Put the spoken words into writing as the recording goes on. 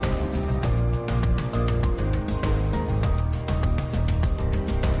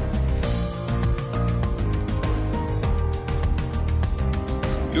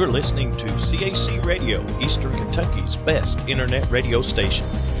You're listening to CAC Radio, Eastern Kentucky's best internet radio station.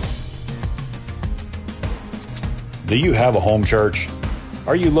 Do you have a home church?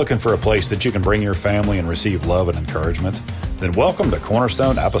 Are you looking for a place that you can bring your family and receive love and encouragement? Then welcome to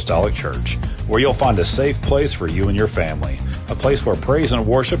Cornerstone Apostolic Church, where you'll find a safe place for you and your family, a place where praise and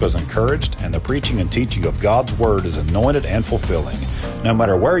worship is encouraged and the preaching and teaching of God's Word is anointed and fulfilling. No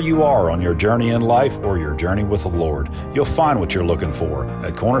matter where you are on your journey in life or your journey with the Lord, you'll find what you're looking for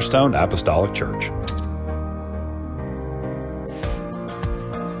at Cornerstone Apostolic Church.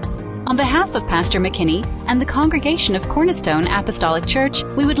 On behalf of Pastor McKinney and the congregation of Cornerstone Apostolic Church,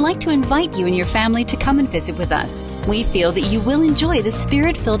 we would like to invite you and your family to come and visit with us. We feel that you will enjoy the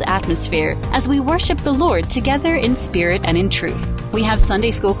Spirit-filled atmosphere as we worship the Lord together in spirit and in truth. We have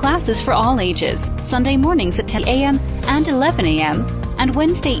Sunday school classes for all ages, Sunday mornings at 10 a.m. and 11 a.m., and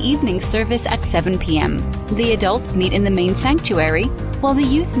Wednesday evening service at 7 p.m. The adults meet in the main sanctuary, while the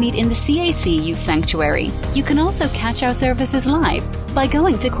youth meet in the CAC Youth Sanctuary. You can also catch our services live by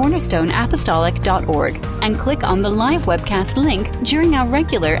going to cornerstoneapostolic.org and click on the live webcast link during our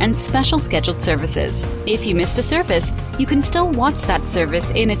regular and special scheduled services. If you missed a service, you can still watch that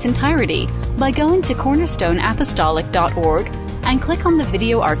service in its entirety by going to cornerstoneapostolic.org and click on the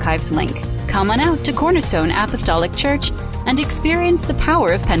video archives link. Come on out to Cornerstone Apostolic Church and experience the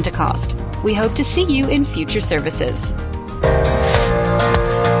power of Pentecost. We hope to see you in future services.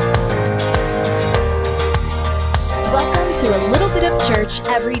 Welcome to a little bit of church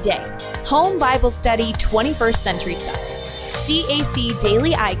every day. Home Bible study 21st century style. CAC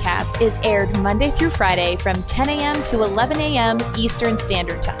Daily iCast is aired Monday through Friday from 10 a.m. to 11 a.m. Eastern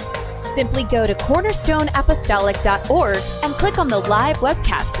Standard Time. Simply go to cornerstoneapostolic.org and click on the live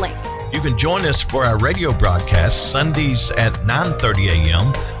webcast link. You can join us for our radio broadcast Sundays at 9:30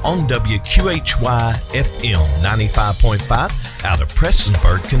 a.m. on WQHY FM 95.5 out of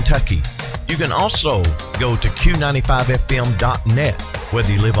Prestonsburg, Kentucky. You can also go to Q95FM.net,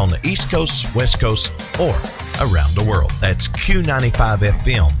 whether you live on the East Coast, West Coast, or around the world. That's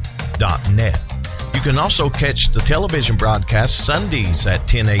Q95FM.net. You can also catch the television broadcast Sundays at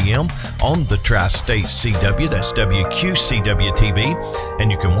 10 a.m. on the Tri-State CW, that's WQCW-TV, and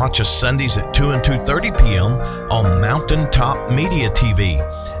you can watch us Sundays at 2 and 2:30 p.m. on Mountaintop Media TV.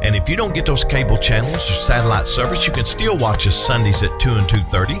 And if you don't get those cable channels or satellite service, you can still watch us Sundays at 2 and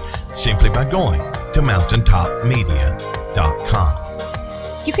 2:30 simply by going to mountaintopmedia.com.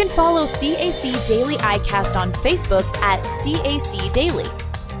 You can follow CAC Daily iCast on Facebook at CAC Daily.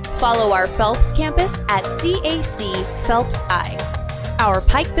 Follow our Phelps campus at CAC Phelps I, our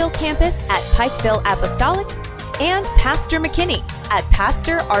Pikeville campus at Pikeville Apostolic, and Pastor McKinney at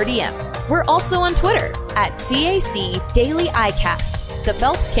Pastor RDM. We're also on Twitter at CAC Daily iCast, the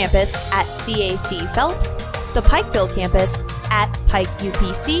Phelps campus at CAC Phelps, the Pikeville campus at Pike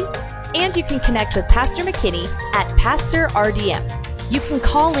UPC, and you can connect with Pastor McKinney at Pastor RDM. You can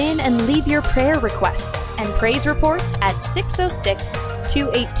call in and leave your prayer requests and praise reports at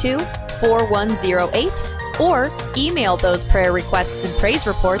 606-282-4108 or email those prayer requests and praise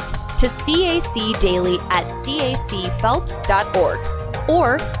reports to cacdaily@cacphelps.org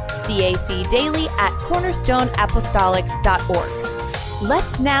or cacdaily@cornerstoneapostolic.org.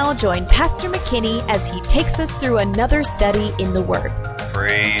 Let's now join Pastor McKinney as he takes us through another study in the Word.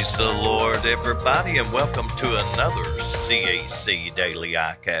 Praise the Lord, everybody, and welcome to another CAC Daily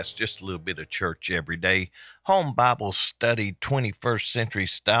iCast. Just a little bit of church every day. Home Bible study 21st century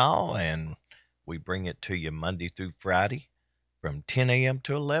style, and we bring it to you Monday through Friday from 10 a.m.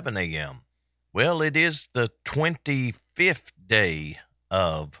 to 11 a.m. Well, it is the 25th day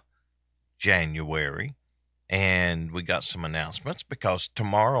of January, and we got some announcements because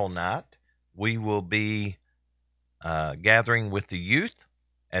tomorrow night we will be gathering with the youth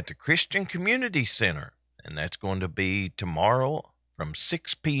at the Christian Community Center, and that's going to be tomorrow from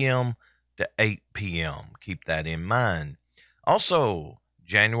 6 p.m. to 8 p.m. Keep that in mind. Also,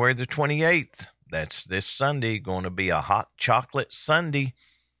 January the 28th, that's this Sunday, going to be a hot chocolate Sunday.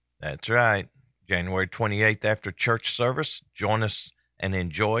 That's right, January 28th after church service, join us and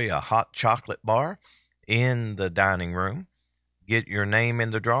enjoy a hot chocolate bar in the dining room. Get your name in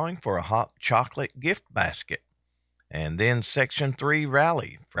the drawing for a hot chocolate gift basket. And then Section 3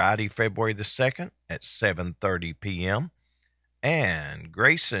 Rally, Friday, February the 2nd at 7:30 p.m. And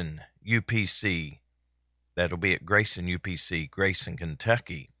Grayson UPC, that'll be at Grayson UPC, Grayson,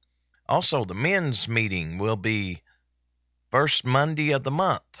 Kentucky. Also, the men's meeting will be first Monday of the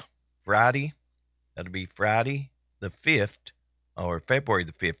month, Friday. That'll be Friday the 5th, or February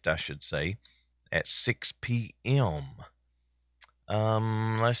the 5th, I should say, at 6 p.m.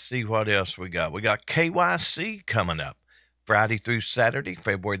 Let's see what else we got. We got KYC coming up. Friday through Saturday,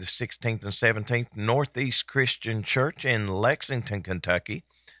 February the 16th and 17th, Northeast Christian Church in Lexington, Kentucky.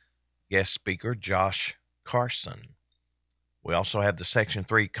 Guest speaker, Josh Carson. We also have the Section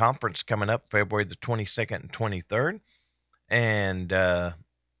 3 conference coming up February the 22nd and 23rd. And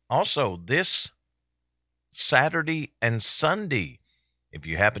also this Saturday and Sunday, if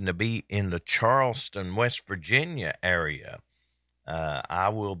you happen to be in the Charleston, West Virginia area, I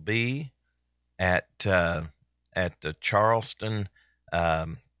will be at the Charleston,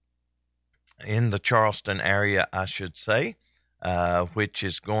 in the Charleston area, I should say, which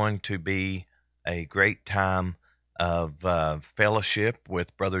is going to be a great time of fellowship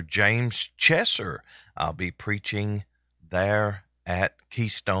with Brother James Chesser. I'll be preaching there at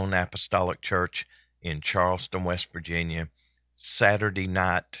Keystone Apostolic Church in Charleston, West Virginia, Saturday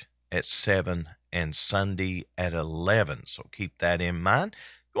night at 7 and Sunday at 11. So keep that in mind.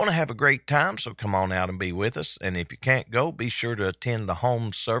 Going to have a great time, so come on out and be with us. And if you can't go, be sure to attend the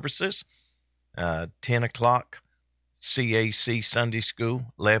home services. 10 o'clock CAC Sunday School,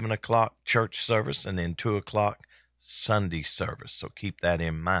 11 o'clock church service, and then 2 o'clock Sunday service. So keep that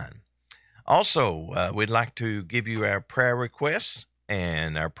in mind. Also, we'd like to give you our prayer requests.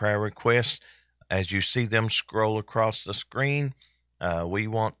 And our prayer requests, as you see them scroll across the screen, we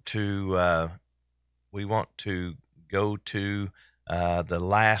want to go to the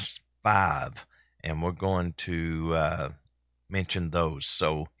last 5, and we're going to mention those.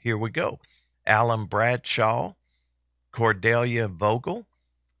 So here we go. Alan Bradshaw, Cordelia Vogel,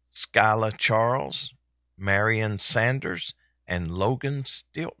 Skyla Charles, Marion Sanders, and Logan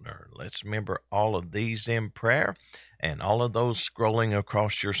Stiltner. Let's remember all of these in prayer, and all of those scrolling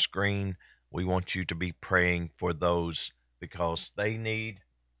across your screen. We want you to be praying for those because they need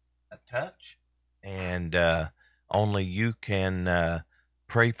a touch, and only you can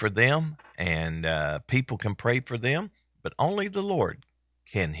pray for them, and people can pray for them, but only the Lord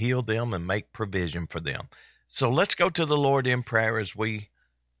can heal them and make provision for them. So let's go to the Lord in prayer as we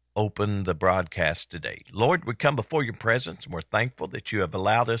open the broadcast today. Lord, we come before your presence, and we're thankful that you have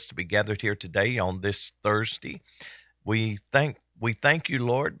allowed us to be gathered here today on this Thursday. We thank you,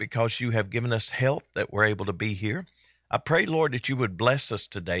 Lord, because you have given us health that we're able to be here. I pray, Lord, that you would bless us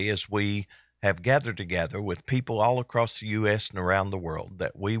today as we have gathered together with people all across the U.S. and around the world,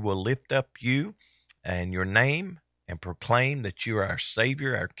 that we will lift up you and your name and proclaim that you are our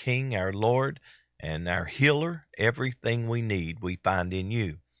Savior, our King, our Lord, and our healer. Everything we need, we find in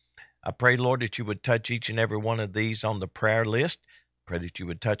you. I pray, Lord, that you would touch each and every one of these on the prayer list. Pray that you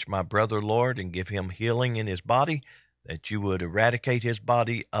would touch my brother, Lord, and give him healing in his body, that you would eradicate his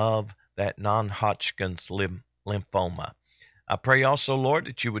body of that non-Hodgkin's lymphoma. I pray also, Lord,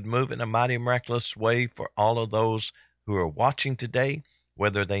 that you would move in a mighty, miraculous way for all of those who are watching today,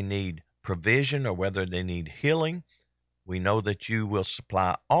 whether they need provision or whether they need healing. We know that you will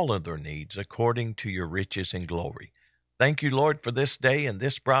supply all of their needs according to your riches and glory. Thank you, Lord, for this day and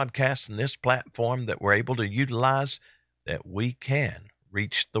this broadcast and this platform that we're able to utilize, that we can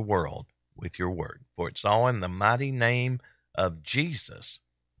reach the world with your word. For it's all in the mighty name of Jesus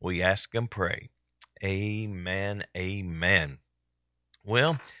we ask and pray. Amen, amen.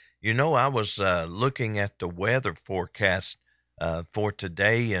 Well, you know, I was looking at the weather forecast for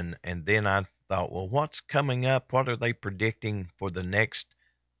today, and then I thought, well, what's coming up? What are they predicting for the next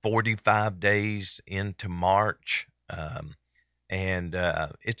 45 days into March? And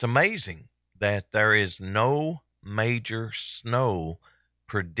it's amazing that there is no major snow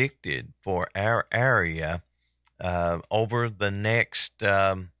predicted for our area over the next,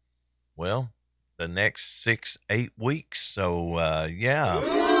 the next 6-8 weeks. So, yeah,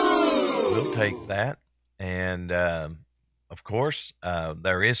 we'll take that. And, of course,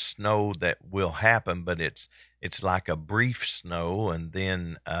 there is snow that will happen, but it's like a brief snow, and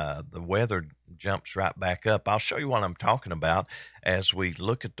then the weather jumps right back up. I'll show you what I'm talking about as we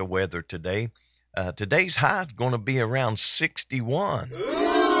look at the weather today. Today's high is going to be around 61.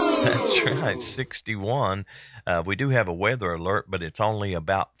 That's right, 61. We do have a weather alert, but it's only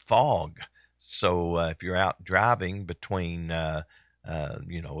about fog. So if you're out driving between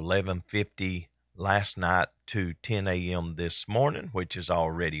 11:50 last night to 10 a.m. this morning, which is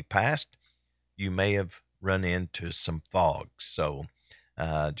already past, you may have run into some fog. So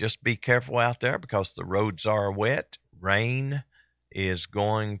just be careful out there because the roads are wet. Rain is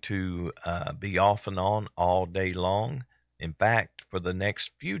going to be off and on all day long. In fact, for the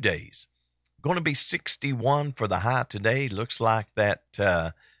next few days, going to be 61 for the high today. Looks like that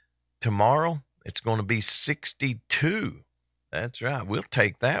tomorrow it's going to be 62. That's right. We'll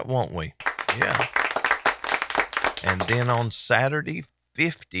take that, won't we? Yeah. And then on Saturday,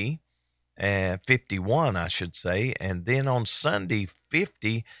 50. 51, I should say. And then on Sunday,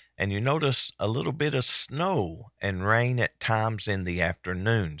 50. And you notice a little bit of snow and rain at times in the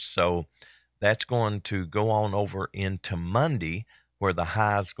afternoon. So that's going to go on over into Monday, where the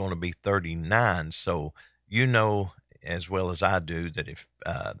high is going to be 39. So you know as well as I do that if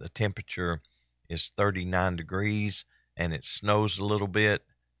the temperature is 39 degrees and it snows a little bit,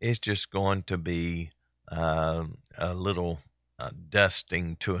 it's just going to be a little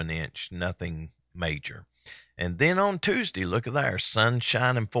dusting to an inch, nothing major. And then on Tuesday, look at there,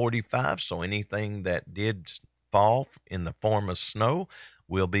 sunshine and 45. So anything that did fall in the form of snow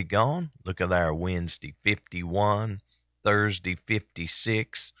will be gone. Look at there, Wednesday, 51. Thursday,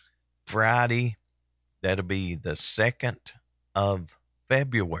 56. Friday, that'll be the 2nd of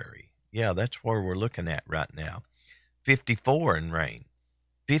February. Yeah, that's where we're looking at right now. 54 in rain.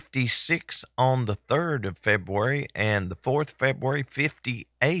 56 on the 3rd of February, and the 4th of February,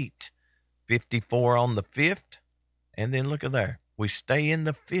 58. 54 on the 5th, and then look at there. We stay in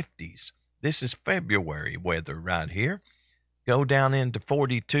the 50s. This is February weather right here. Go down into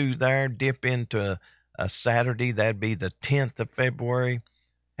 42 there, dip into a Saturday. That'd be the 10th of February.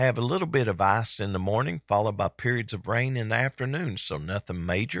 Have a little bit of ice in the morning, followed by periods of rain in the afternoon, so nothing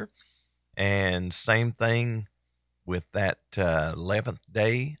major. And same thing with that 11th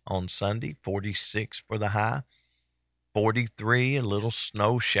day on Sunday, 46 for the high. 43, a little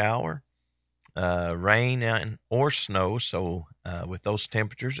snow shower. Rain or snow, so with those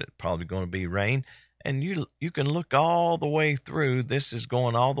temperatures, it's probably going to be rain. And you can look all the way through. This is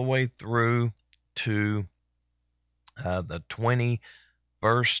going all the way through to the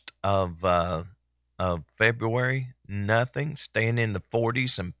 21st of February. Nothing, staying in the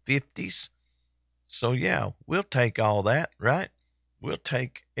 40s and 50s. So yeah, we'll take all that, right? We'll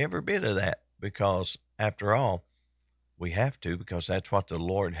take every bit of that, because after all, we have to, because that's what the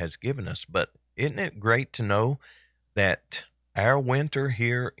Lord has given us. But isn't it great to know that our winter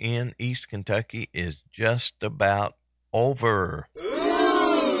here in East Kentucky is just about over?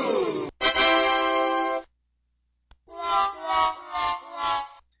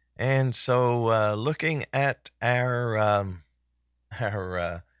 And so looking at our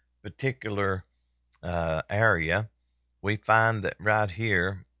particular area, we find that right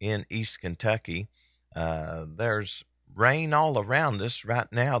here in East Kentucky, there's rain all around us.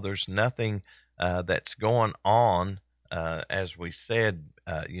 Right now, there's nothing that's going on. As we said,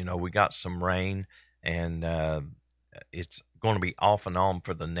 we got some rain, and it's going to be off and on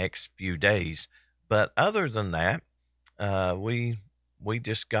for the next few days. But other than that, we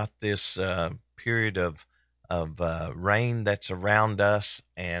just got this period of rain that's around us,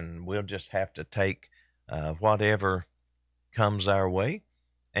 and we'll just have to take whatever comes our way.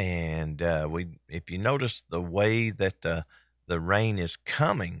 And if you notice the way that the rain is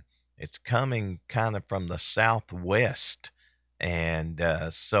coming, it's coming kind of from the southwest. And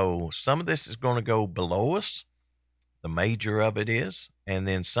so some of this is going to go below us, the major of it is, and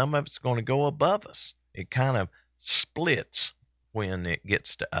then some of it's going to go above us. It kind of splits when it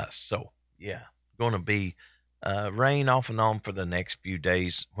gets to us. So, yeah, going to be rain off and on for the next few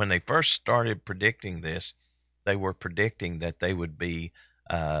days. When they first started predicting this, they were predicting that they would be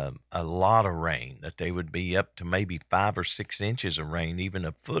a lot of rain, that they would be up to maybe 5 or 6 inches of rain, even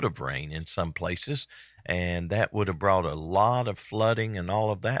a foot of rain in some places. And that would have brought a lot of flooding and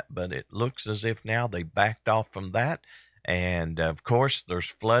all of that. But it looks as if now they backed off from that. And, of course, there's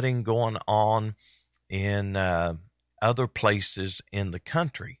flooding going on in other places in the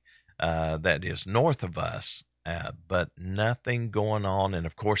country that is north of us, but nothing going on. And,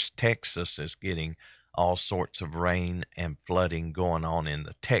 of course, Texas is getting all sorts of rain and flooding going on in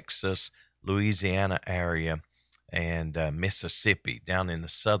the Texas, Louisiana area, and Mississippi, down in the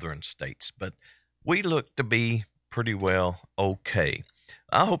southern states. But we look to be pretty well okay.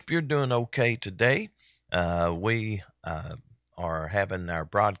 I hope you're doing okay today. We are having our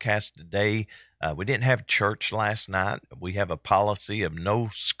broadcast today. We didn't have church last night. We have a policy of no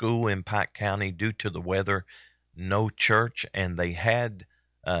school in Pike County due to the weather, no church, and they had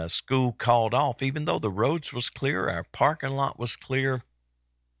school called off, even though the roads was clear, our parking lot was clear.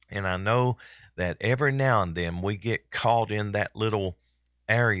 And I know that every now and then we get caught in that little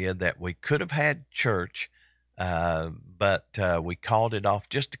area that we could have had church, but we called it off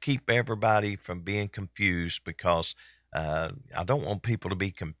just to keep everybody from being confused, because I don't want people to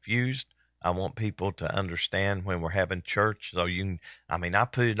be confused. I want people to understand when we're having church. So I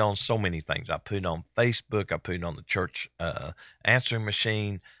put it on so many things. I put it on Facebook. I put it on the church answering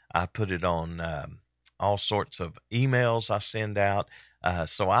machine. I put it on all sorts of emails I send out.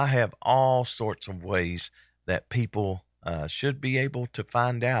 So I have all sorts of ways that people should be able to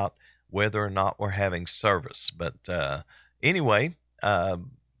find out whether or not we're having service. But anyway,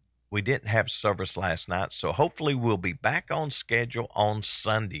 we didn't have service last night, so hopefully we'll be back on schedule on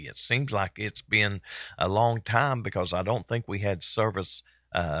Sunday. It seems like it's been a long time because I don't think we had service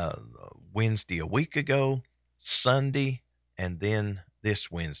Wednesday a week ago, Sunday, and then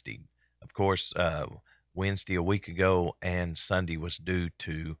this Wednesday. Of course, Wednesday a week ago and Sunday was due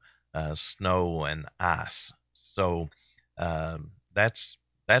to snow and ice. So that's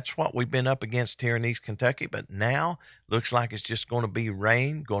what we've been up against here in East Kentucky. But now looks like it's just going to be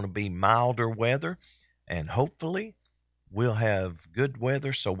rain, going to be milder weather, and hopefully we'll have good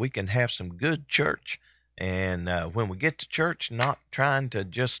weather so we can have some good church. And when we get to church, not trying to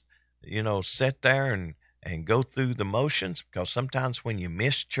just, sit there and go through the motions, because sometimes when you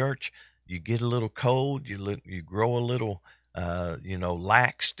miss church, you get a little cold, you grow a little,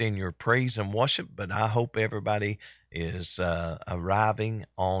 laxed in your praise and worship. But I hope everybody is arriving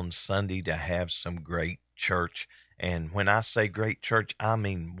on Sunday to have some great church. And when I say great church, I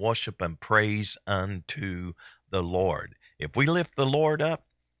mean worship and praise unto the Lord. If we lift the Lord up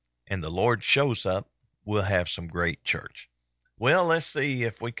and the Lord shows up, we'll have some great church. Well, let's see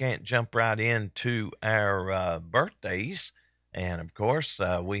if we can't jump right into our birthdays. And of course,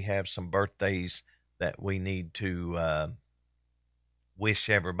 we have some birthdays that we need to wish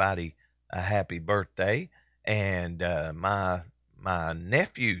everybody a happy birthday. And my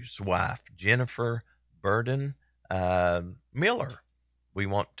nephew's wife, Jennifer Burden Miller, we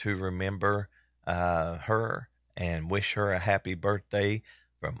want to remember her and wish her a happy birthday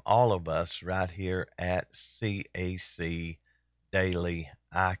from all of us right here at CAC Daily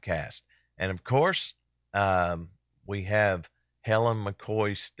iCast. And of course, we have Helen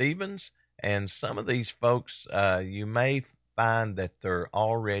McCoy Stevens, and some of these folks, you may find that they're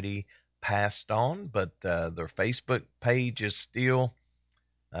already passed on, but their Facebook page is still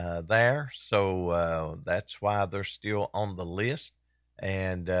there, so that's why they're still on the list.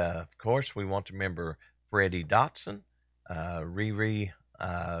 And of course, we want to remember Freddie Dotson, Riri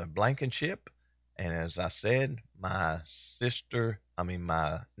Blankenship, and as I said, my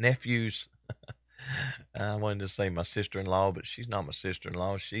nephew's I wanted to say my sister-in-law, but she's not my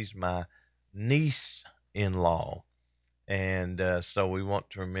sister-in-law. She's my niece-in-law. And so we want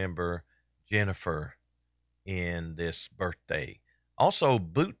to remember Jennifer in this birthday. Also,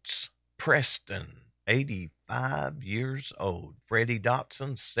 Boots Preston, 85 years old. Freddie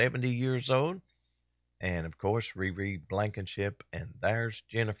Dotson, 70 years old. And, of course, Riri Blankenship. And there's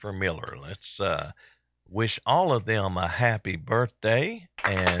Jennifer Miller. Let's wish all of them a happy birthday.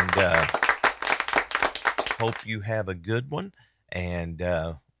 And hope you have a good one. And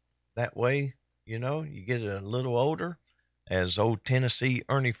that way, you get a little older. As old Tennessee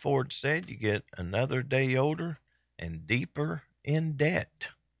Ernie Ford said, you get another day older and deeper in debt.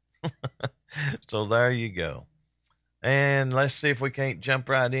 So there you go. And let's see if we can't jump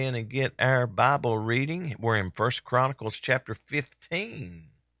right in and get our Bible reading. We're in 1 Chronicles chapter 15.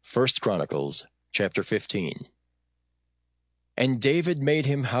 1 Chronicles chapter 15. And David made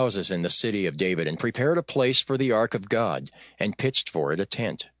him houses in the city of David, and prepared a place for the ark of God, and pitched for it a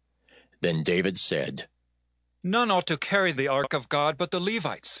tent. Then David said, None ought to carry the ark of God but the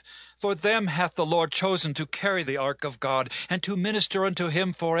Levites. For them hath the Lord chosen to carry the ark of God, and to minister unto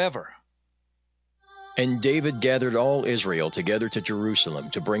him forever. And David gathered all Israel together to Jerusalem,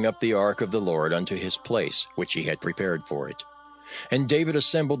 to bring up the ark of the Lord unto his place, which he had prepared for it. And David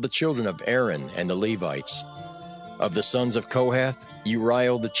assembled the children of Aaron and the Levites. Of the sons of Kohath,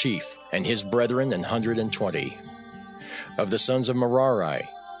 Uriel the chief, and his brethren 120. Of the sons of Merari,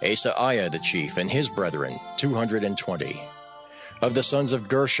 Asaiah the chief, and his brethren 220. Of the sons of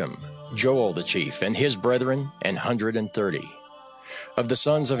Gershom, Joel the chief, and his brethren 130. Of the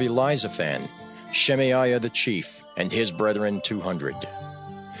sons of Elizaphan, Shemaiah the chief, and his brethren 200.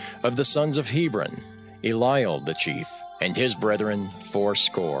 Of the sons of Hebron, Eliel the chief, and his brethren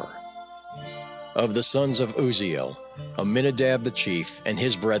 80. Of the sons of Uzziel, Aminadab the chief, and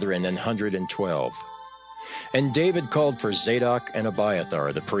his brethren 112. And David called for Zadok and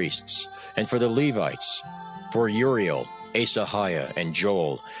Abiathar the priests, and for the Levites, for Uriel, Asahiah, and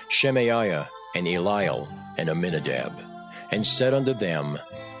Joel, Shemaiah, and Eliel, and Aminadab, and said unto them,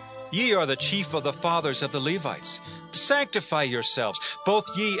 Ye are the chief of the fathers of the Levites. Sanctify yourselves, both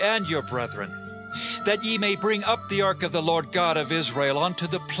ye and your brethren, that ye may bring up the ark of the Lord God of Israel unto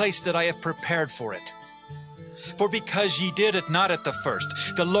the place that I have prepared for it. For because ye did it not at the first,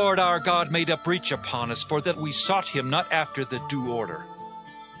 the Lord our God made a breach upon us, for that we sought him not after the due order.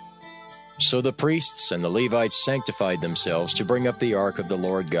 So the priests and the Levites sanctified themselves to bring up the ark of the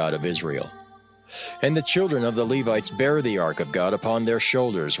Lord God of Israel. And the children of the Levites bare the ark of God upon their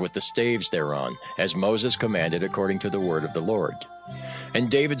shoulders with the staves thereon, as Moses commanded according to the word of the Lord. And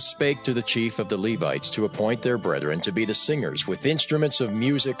David spake to the chief of the Levites to appoint their brethren to be the singers with instruments of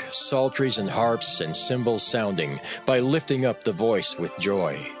music, psalteries and harps and cymbals sounding, by lifting up the voice with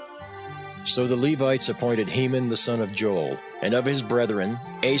joy. So the Levites appointed Heman the son of Joel, and of his brethren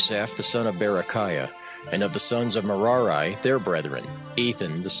Asaph the son of Berechiah, and of the sons of Merari their brethren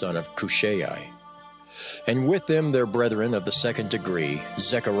Ethan the son of Cushai. And with them their brethren of the second degree,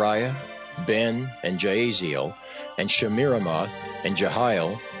 Zechariah, Ben, and Jaaziel, and Shemiramoth, and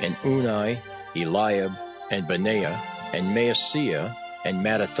Jehiel, and Unai, Eliab, and Benaiah, and Maaseiah, and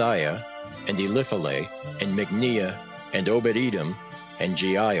Mattathiah, and Elipheleh, and Micneiah, and Obed-Edom, and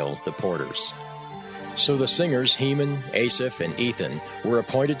Jeiel the porters. So the singers Heman, Asaph, and Ethan were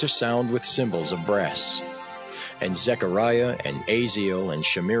appointed to sound with cymbals of brass. And Zechariah, and Aziel, and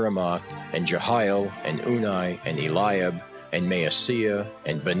Shemiramoth, and Jehiel, and Unai, and Eliab, and Maaseiah,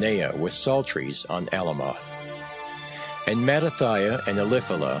 and Benaiah with psalteries on Alamoth. And Mattathiah, and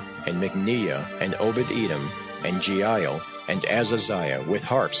Elipheleh, and Micneiah, and Obed-Edom, and Jeiel, and Azaziah with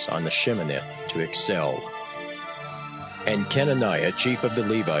harps on the Sheminith to excel. And Kenaniah, chief of the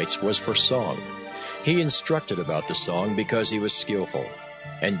Levites, was for song. He instructed about the song because he was skillful.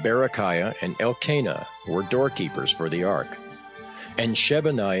 And Berechiah and Elkanah were doorkeepers for the ark. And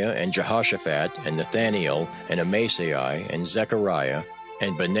Shebaniah and Jehoshaphat and Nathaniel and Amasai and Zechariah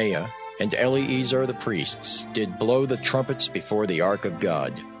and Benaiah and Eleazar the priests did blow the trumpets before the ark of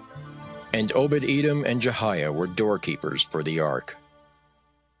God. And Obed-Edom and Jehiah were doorkeepers for the ark.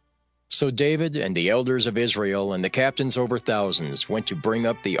 So David and the elders of Israel and the captains over thousands went to bring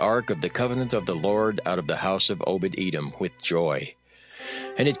up the ark of the covenant of the Lord out of the house of Obed-Edom with joy.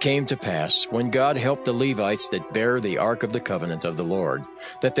 And it came to pass, when God helped the Levites that bare the ark of the covenant of the Lord,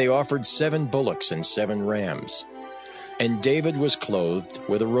 that they offered 7 bullocks and 7 rams. And David was clothed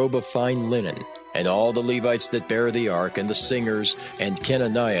with a robe of fine linen, and all the Levites that bare the ark, and the singers, and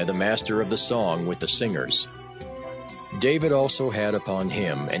Kenaniah the master of the song with the singers. David also had upon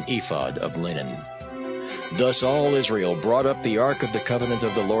him an ephod of linen. Thus all Israel brought up the ark of the covenant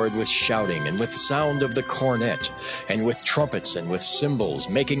of the Lord with shouting, and with sound of the cornet, and with trumpets, and with cymbals,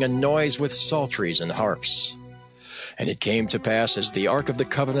 making a noise with psalteries and harps. And it came to pass, as the ark of the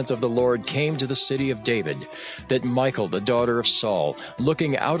covenant of the Lord came to the city of David, that Michal the daughter of Saul,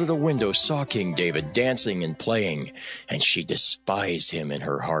 looking out at a window, saw King David dancing and playing, and she despised him in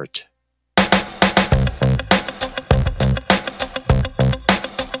her heart.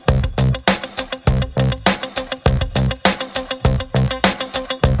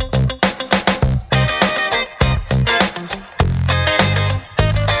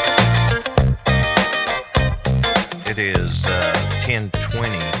 It is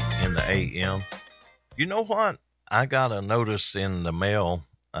 10:20 in the a.m. You know what? I got a notice in the mail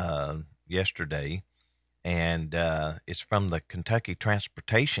yesterday, and it's from the Kentucky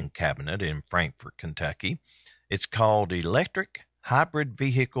Transportation Cabinet in Frankfort, Kentucky. It's called Electric Hybrid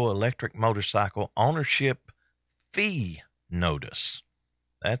Vehicle Electric Motorcycle Ownership Fee Notice.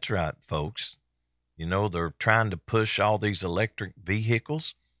 That's right, folks. You know, they're trying to push all these electric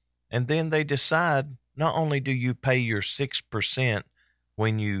vehicles, and then they decide not only do you pay your 6%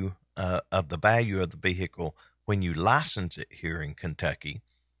 when you of the value of the vehicle when you license it here in Kentucky,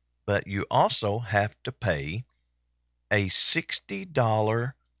 but you also have to pay a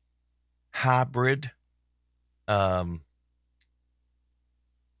 $60 hybrid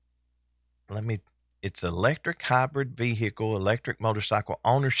it's electric hybrid vehicle electric motorcycle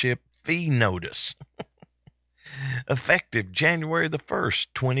ownership fee notice. Effective January the 1st,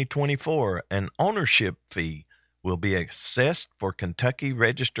 2024, an ownership fee will be assessed for Kentucky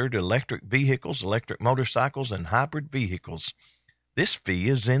registered electric vehicles, electric motorcycles, and hybrid vehicles. This fee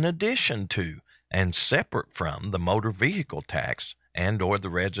is in addition to and separate from the motor vehicle tax and or the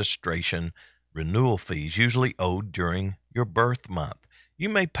registration renewal fees usually owed during your birth month. You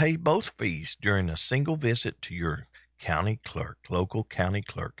may pay both fees during a single visit to your county clerk, local county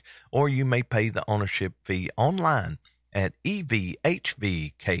clerk, or you may pay the ownership fee online at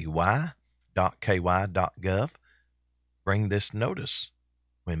evhvky.ky.gov. Bring this notice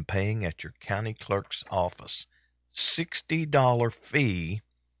when paying at your county clerk's office. $60 fee.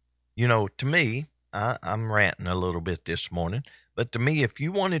 You know, to me, I'm ranting a little bit this morning, but to me, if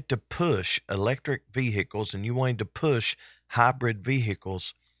you wanted to push electric vehicles and you wanted to push hybrid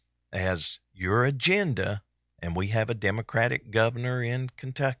vehicles as your agenda, and we have a Democratic governor in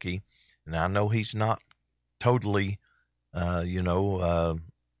Kentucky, and I know he's not totally, in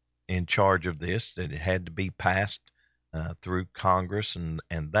charge of this, that it had to be passed through Congress and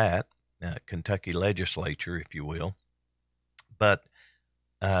that. Kentucky legislature, if you will. But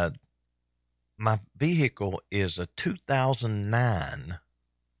my vehicle is a 2009,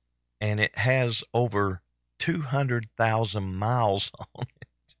 and it has over 200,000 miles on it.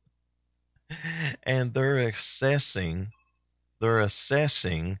 And they're assessing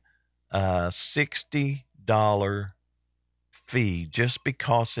 $60 fee just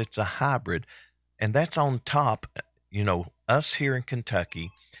because it's a hybrid. And that's on top, us here in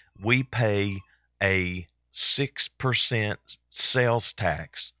Kentucky, we pay a 6% sales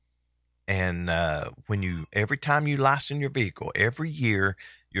tax. And every time you license your vehicle, every year,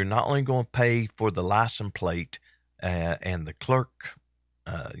 you're not only going to pay for the license plate and the clerk,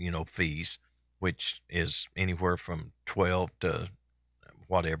 fees, which is anywhere from $12 to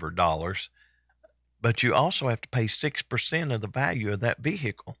whatever dollars, but you also have to pay 6% of the value of that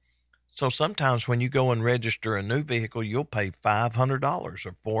vehicle. So sometimes when you go and register a new vehicle, you'll pay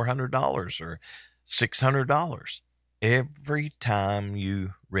 $500 or $400 or $600 every time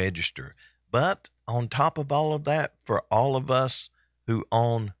you register. But on top of all of that, for all of us who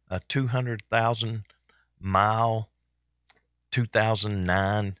own a 200,000 mile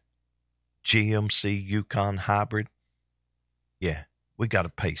 2009 GMC Yukon Hybrid, yeah, we got to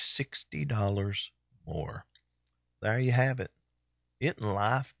pay $60 more. There you have it. It in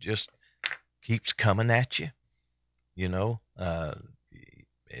life just keeps coming at you.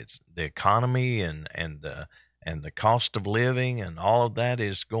 It's the economy and the cost of living and all of that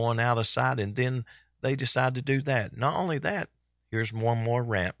is going out of sight. And then they decide to do that. Not only that, here's one more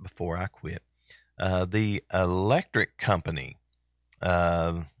rant before I quit. The electric company,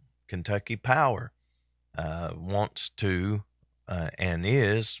 Kentucky Power, wants to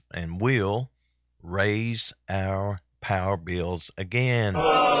and will raise our power bills again.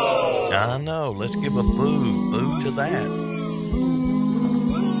 I know. Let's give a boo to that.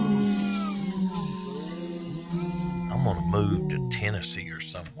 I'm going to move to Tennessee or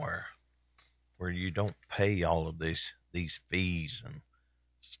somewhere where you don't pay all of these fees and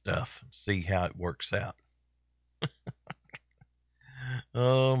stuff and see how it works out.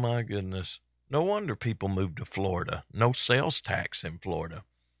 Oh, my goodness. No wonder people move to Florida. No sales tax in Florida.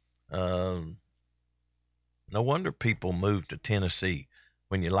 No wonder people move to Tennessee.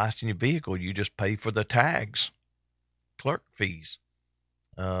 When you license your vehicle, you just pay for the tags, clerk fees.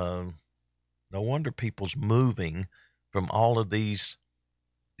 No wonder people's moving from all of these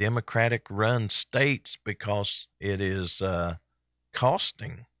Democratic-run states because it is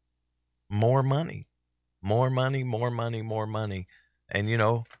costing more money. And,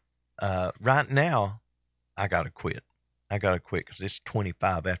 right now, I got to quit. Because it's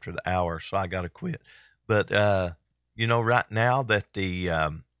 25 after the hour, so I got to quit. But, right now that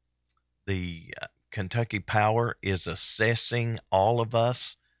the Kentucky Power is assessing all of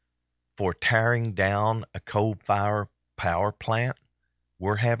us for tearing down a coal-fired power plant,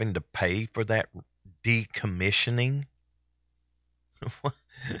 we're having to pay for that decommissioning.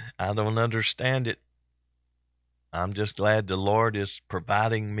 I don't understand it. I'm just glad the Lord is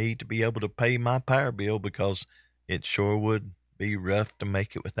providing me to be able to pay my power bill because it sure would be rough to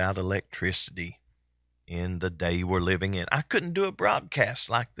make it without electricity in the day we're living in. I couldn't do a broadcast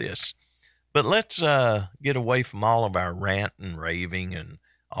like this. But let's get away from all of our rant and raving and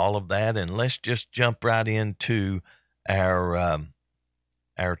all of that, and let's just jump right into our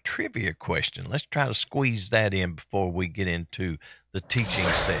trivia question. Let's try to squeeze that in before we get into the teaching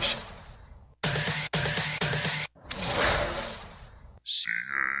session.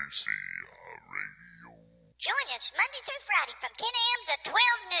 CAC Radio. Join us Monday through Friday from 10 a.m. to 12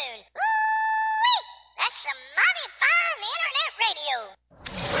 noon. Woo-wee! That's some mighty fine internet radio.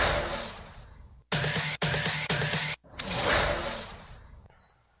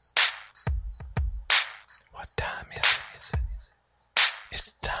 What time is it?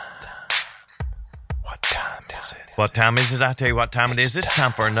 It's time. What time is it? What time is it? I tell you what time it is. It's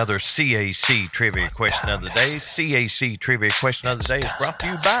time for another CAC Trivia Question of the Day. CAC Trivia Question of the Day is brought to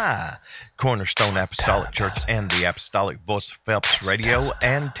you by Cornerstone Apostolic Church and the Apostolic Voice of Phelps radio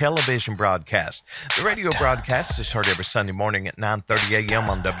and television broadcast. The radio broadcast is heard every Sunday morning at 9:30 a.m.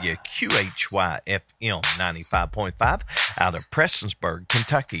 on WQHY-FM 95.5 out of Prestonsburg,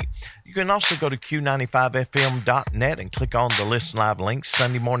 Kentucky. You can also go to Q95FM.net and click on the Listen Live link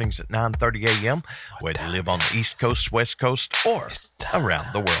Sunday mornings at 9:30 a.m., whether you live on the East Coast, West Coast, or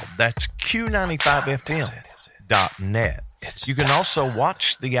around the world. That's Q95FM.net. You can also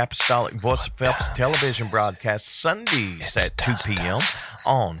watch the Apostolic Voice of Phelps television broadcast Sundays at 2 p.m.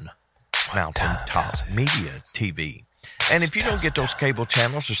 on Mountaintop Media TV. And if you don't get those cable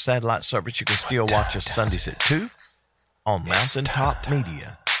channels or satellite service, you can still watch us Sundays at 2 on Mountaintop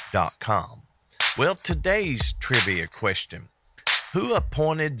Media Well, today's trivia question: who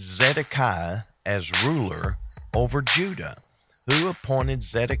appointed Zedekiah as ruler over Judah? Who appointed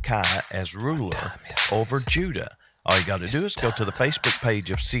Zedekiah as ruler over Judah? All you got to do is go to the Facebook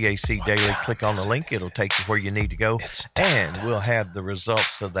page of CAC Daily, click on the link. It'll take you where you need to go, and we'll have the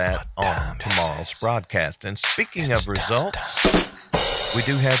results of that on tomorrow's broadcast. And speaking of results, we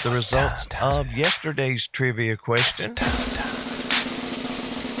do have the results of yesterday's trivia question.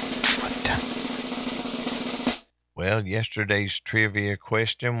 Well, yesterday's trivia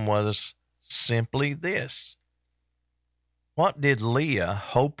question was simply this: what did Leah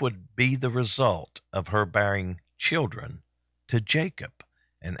hope would be the result of her bearing children to Jacob?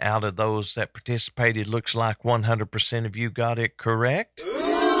 And out of those that participated, looks like 100% of you got it correct,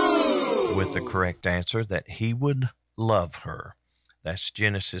 with the correct answer that he would love her. That's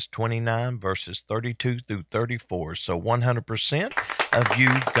Genesis 29, verses 32 through 34. So 100% of you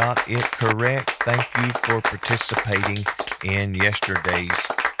got it correct. Thank you for participating in yesterday's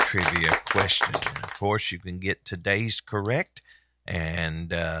trivia question. And of course, you can get today's correct.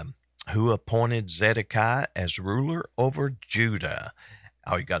 And who appointed Zedekiah as ruler over Judah?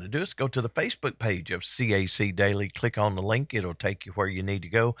 All you got to do is go to the Facebook page of CAC Daily, click on the link. It'll take you where you need to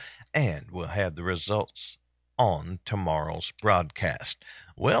go, and we'll have the results on tomorrow's broadcast.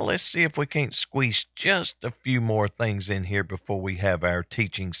 Well, let's see if we can't squeeze just a few more things in here before we have our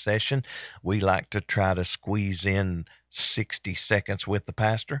teaching session. We like to try to squeeze in 60 seconds with the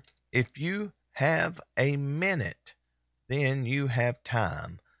pastor. If you have a minute, then you have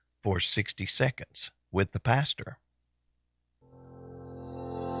time for 60 seconds with the pastor.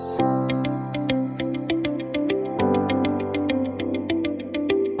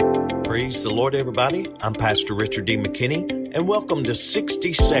 Praise the Lord, everybody. I'm Pastor Richard D. McKinney, and welcome to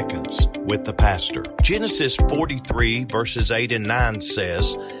 60 Seconds with the Pastor. Genesis 43, verses 8 and 9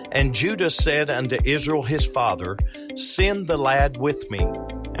 says, "And Judah said unto Israel his father, Send the lad with me,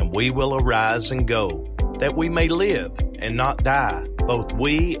 and we will arise and go, that we may live and not die, both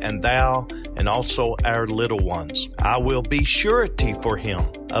we and thou, and also our little ones. I will be surety for him.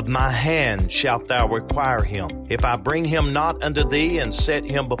 Of my hand shalt thou require him. If I bring him not unto thee and set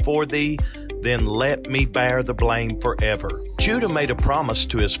him before thee, then let me bear the blame forever." Judah made a promise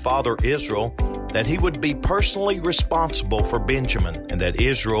to his father Israel that he would be personally responsible for Benjamin, and that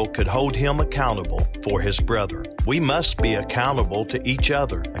Israel could hold him accountable for his brother. We must be accountable to each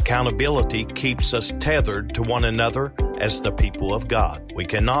other. Accountability keeps us tethered to one another as the people of God. We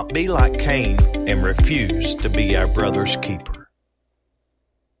cannot be like Cain and refuse to be our brother's keeper.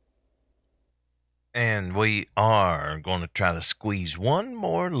 And we are going to try to squeeze one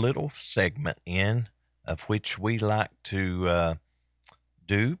more little segment in, of which we like to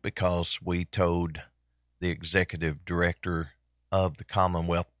do, because we told the executive director of the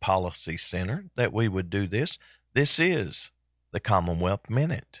Commonwealth Policy Center that we would do this. This is the Commonwealth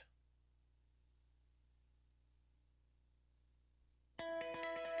Minute.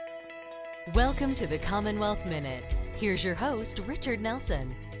 Welcome to the Commonwealth Minute. Here's your host, Richard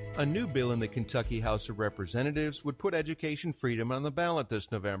Nelson. A new bill in the Kentucky House of Representatives would put education freedom on the ballot this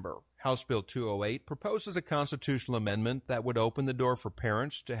November. House Bill 208 proposes a constitutional amendment that would open the door for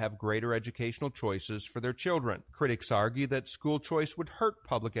parents to have greater educational choices for their children. Critics argue that school choice would hurt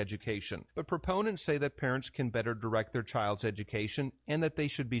public education, but proponents say that parents can better direct their child's education and that they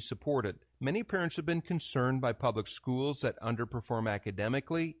should be supported. Many parents have been concerned by public schools that underperform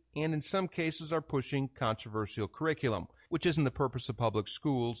academically and in some cases are pushing controversial curriculum, which isn't the purpose of public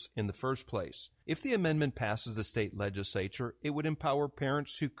schools in the first place. If the amendment passes the state legislature, it would empower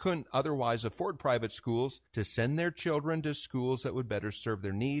parents who couldn't otherwise afford private schools to send their children to schools that would better serve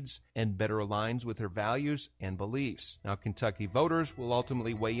their needs and better aligns with their values and beliefs. Now, Kentucky voters will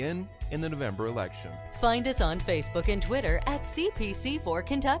ultimately weigh in the November election. Find us on Facebook and Twitter at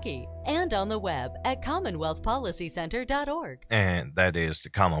CPC4Kentucky and on the web at CommonwealthPolicyCenter.org. And that is the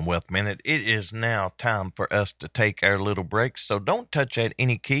Commonwealth Minute. It is now time for us to take our little break, so don't touch that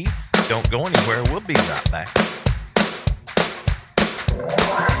any key. Don't go anywhere. We'll be right back.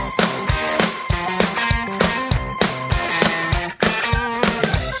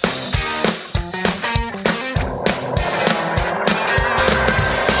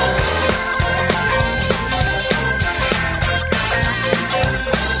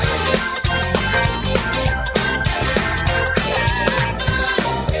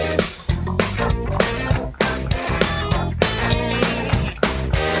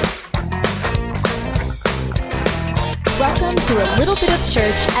 To a little bit of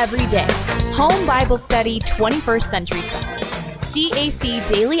church every day. Home Bible study 21st century style. CAC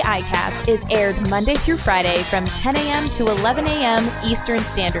Daily iCast is aired Monday through Friday from 10 a.m. to 11 a.m. Eastern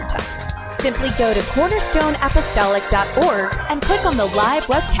Standard Time. Simply go to cornerstoneapostolic.org and click on the live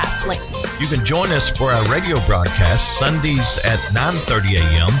webcast link. You can join us for our radio broadcast Sundays at 9:30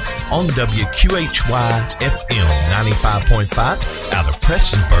 a.m. on WQHY FM 95.5 out of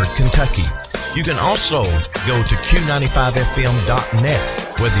Prestonsburg, Kentucky. You can also go to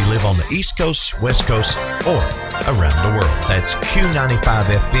Q95FM.net, whether you live on the East Coast, West Coast, or around the world. That's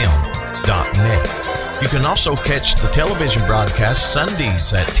Q95FM.net. You can also catch the television broadcast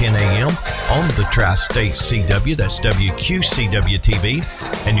Sundays at 10 a.m. on the Tri-State CW, that's WQCW-TV,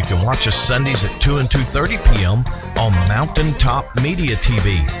 and you can watch us Sundays at 2 and 2:30 p.m. on Mountaintop Media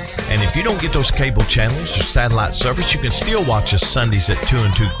TV. And if you don't get those cable channels or satellite service, you can still watch us Sundays at 2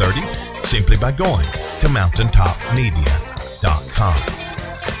 and 2:30 simply by going to mountaintopmedia.com.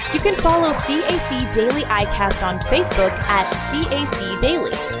 You can follow CAC Daily iCast on Facebook at CAC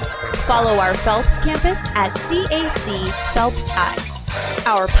Daily. Follow our Phelps campus at CAC Phelps I,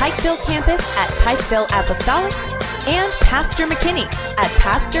 our Pikeville campus at Pikeville Apostolic, and Pastor McKinney at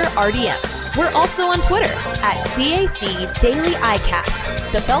Pastor RDM. We're also on Twitter at CAC Daily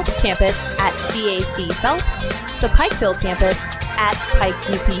iCast, the Phelps campus at CAC Phelps, the Pikeville campus at Pike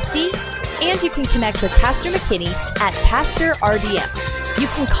UPC, and you can connect with Pastor McKinney at Pastor RDM. You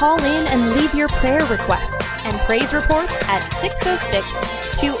can call in and leave your prayer requests and praise reports at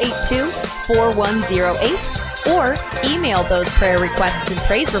 606-282-4108 or email those prayer requests and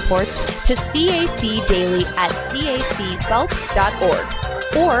praise reports to cacdaily@cacphelps.org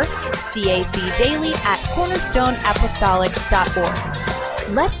or cacdaily@cornerstoneapostolic.org.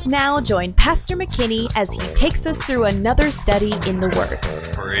 Let's now join Pastor McKinney as he takes us through another study in the Word.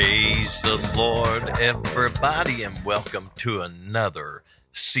 Praise the Lord, everybody, and welcome to another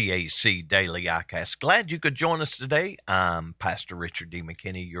CAC Daily iCast. Glad you could join us today. I'm Pastor Richard D.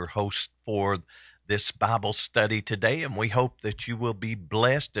 McKinney, your host for this Bible study today, and we hope that you will be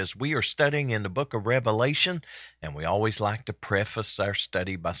blessed as we are studying in the book of Revelation. And we always like to preface our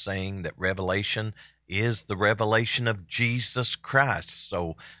study by saying that Revelation is the revelation of Jesus Christ.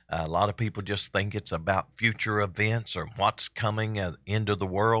 So a lot of people just think it's about future events or what's coming into the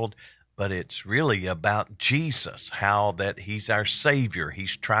world, but it's really about Jesus, how that he's our Savior.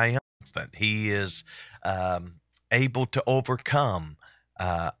 He's triumphant. He is able to overcome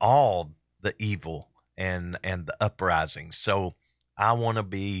all the evil and the uprising. So I want to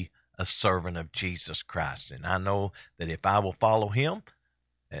be a servant of Jesus Christ, and I know that if I will follow him,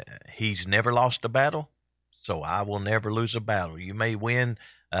 he's never lost a battle, so I will never lose a battle. You may win,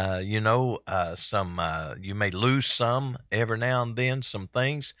 you may lose some every now and then, some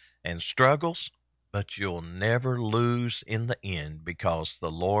things and struggles, but you'll never lose in the end because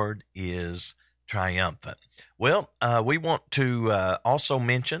the Lord is triumphant. Well, we want to also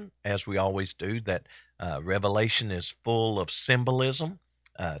mention, as we always do, that Revelation is full of symbolism,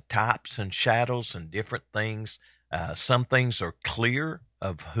 types and shadows and different things. Some things are clear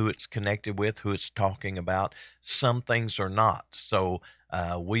of who it's connected with, who it's talking about. Some things are not. So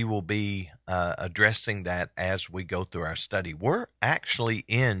we will be addressing that as we go through our study. We're actually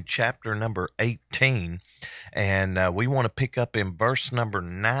in chapter number 18, and we want to pick up in verse number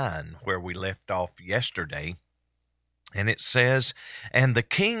 9 where we left off yesterday. And it says, "And the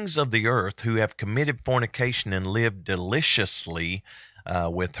kings of the earth who have committed fornication and lived deliciously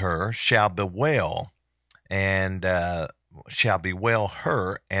with her shall bewail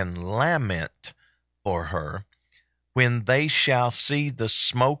her and lament for her when they shall see the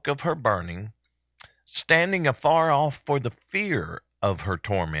smoke of her burning, standing afar off for the fear of her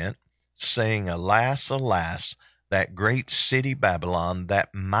torment, saying, Alas, alas, that great city Babylon,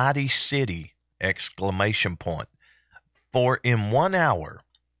 that mighty city, ! For in 1 hour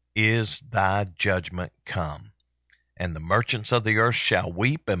is thy judgment come. And the merchants of the earth shall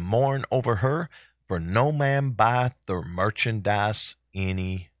weep and mourn over her, for no man buyeth their merchandise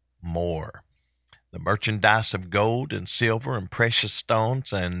any more. The merchandise of gold and silver and precious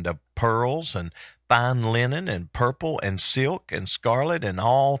stones and of pearls and fine linen and purple and silk and scarlet and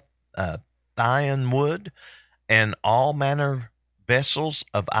all thyine wood and all manner vessels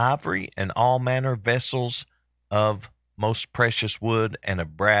of ivory and all manner vessels of most precious wood and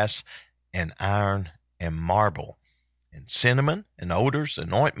of brass and iron and marble, and cinnamon, and odors,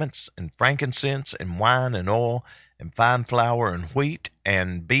 and ointments, and frankincense, and wine, and oil, and fine flour, and wheat,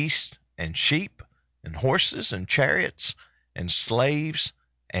 and beasts, and sheep, and horses, and chariots, and slaves,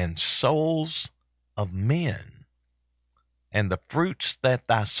 and souls of men. And the fruits that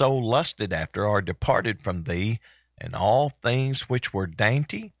thy soul lusted after are departed from thee, and all things which were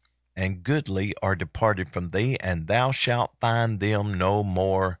dainty, and goodly are departed from thee, and thou shalt find them no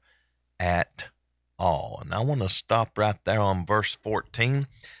more at all. And I want to stop right there on verse 14.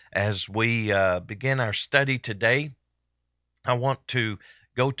 As we begin our study today, I want to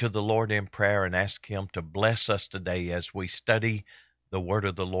go to the Lord in prayer and ask Him to bless us today as we study the word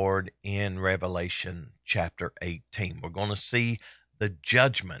of the Lord in Revelation chapter 18. We're going to see the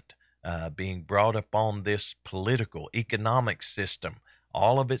judgment being brought upon this political, economic system.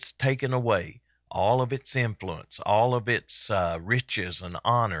 All of it's taken away. All of its influence, all of its riches and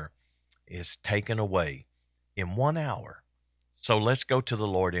honor is taken away in 1 hour. So let's go to the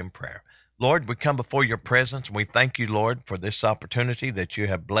Lord in prayer. Lord, we come before your presence, and we thank you, Lord, for this opportunity that you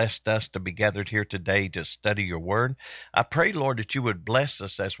have blessed us to be gathered here today to study your word. I pray, Lord, that you would bless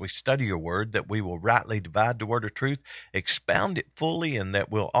us as we study your word, that we will rightly divide the word of truth, expound it fully, and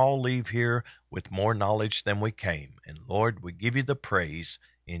that we'll all leave here with more knowledge than we came. And Lord, we give you the praise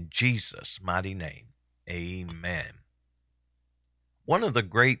in Jesus' mighty name. Amen. One of the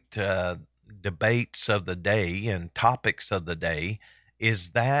great debates of the day and topics of the day is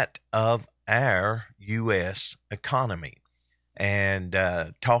that of our U.S. economy, and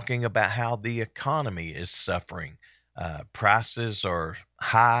talking about how the economy is suffering. Prices are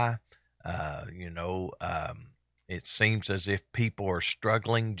high. It seems as if people are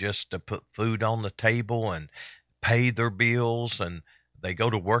struggling just to put food on the table and pay their bills, and they go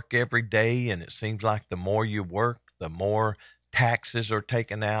to work every day, and it seems like the more you work, the more taxes are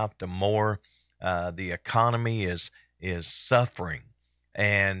taken out, the more the economy is suffering.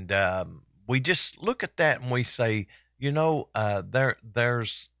 And we just look at that and we say, we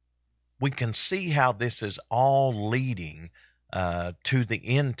can see how this is all leading to the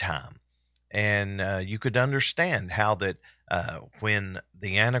end time. And you could understand how that when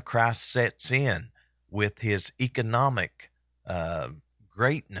the Antichrist sets in with his economic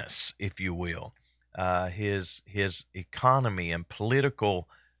greatness, if you will, his economy and political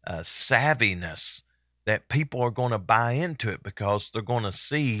savviness, that people are going to buy into it because they're going to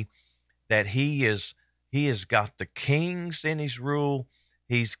see that he has got the kings in his rule,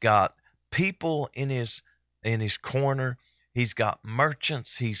 he's got people in his corner, he's got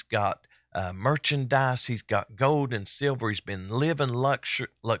merchants, he's got merchandise, he's got gold and silver, he's been living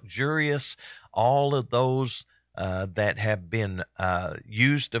luxurious. All of those that have been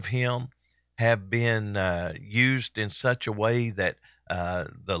used of him have been used in such a way that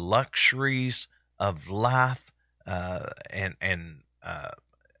the luxuries of life and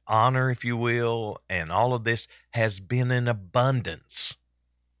honor, if you will, and all of this has been in abundance.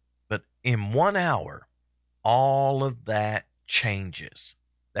 But in 1 hour, all of that changes.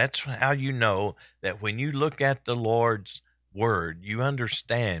 That's how you know that when you look at the Lord's word, you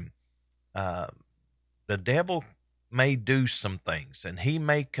understand the devil may do some things, and he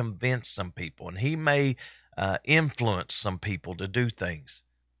may convince some people, and he may influence some people to do things.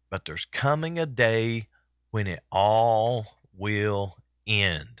 But there's coming a day when it all will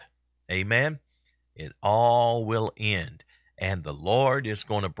end. Amen? It all will end. And the Lord is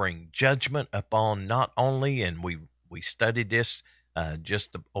going to bring judgment upon not only, and we studied this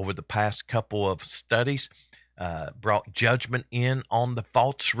just over the past couple of studies, brought judgment in on the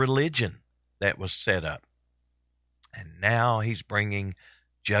false religion that was set up. And now he's bringing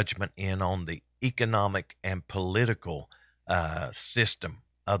judgment in on the economic and political system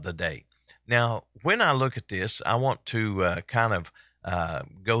of the day. Now, when I look at this, I want to kind of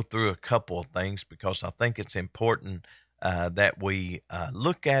go through a couple of things because I think it's important that we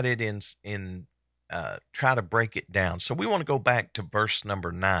look at it in try to break it down. So we want to go back to verse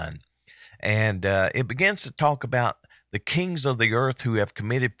number 9, and it begins to talk about the kings of the earth who have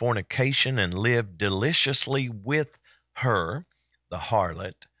committed fornication and lived deliciously with her, the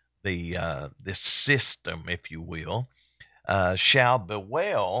harlot, this system, if you will, shall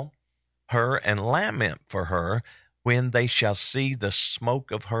bewail her and lament for her when they shall see the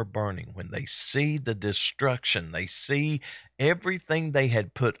smoke of her burning, when they see the destruction, they see everything they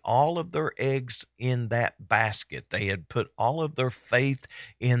had put all of their eggs in that basket. They had put all of their faith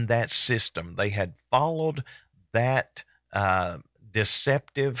in that system. They had followed that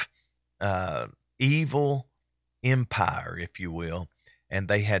deceptive, evil empire, if you will, and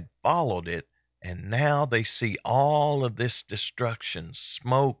they had followed it. And now they see all of this destruction,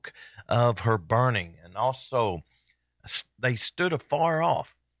 smoke of her burning. And also they stood afar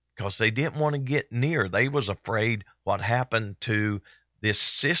off because they didn't want to get near. They was afraid what happened to this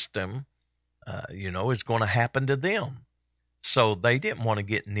system, is going to happen to them. So they didn't want to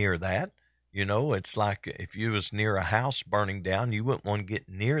get near that. It's like if you was near a house burning down, you wouldn't want to get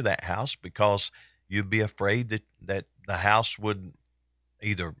near that house because you'd be afraid that the house would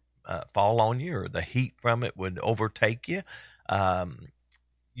either fall on you, or the heat from it would overtake you.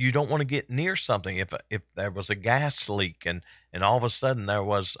 You don't want to get near something. If there was a gas leak and all of a sudden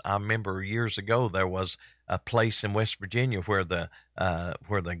I remember years ago, there was a place in West Virginia where the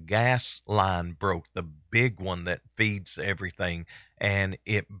gas line broke, the big one that feeds everything, and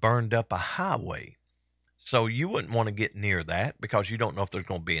it burned up a highway. So you wouldn't want to get near that because you don't know if there's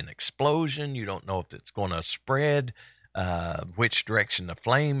going to be an explosion. You don't know if it's going to spread, which direction the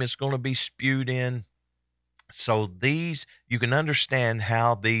flame is going to be spewed in. So you can understand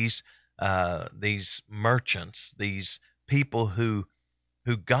how these merchants, these people who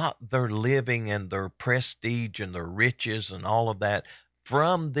got their living and their prestige and their riches and all of that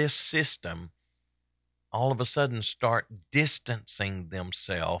from this system, all of a sudden start distancing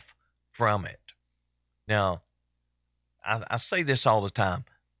themselves from it. Now, I say this all the time.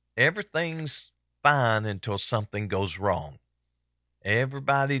 Everything's fine until something goes wrong.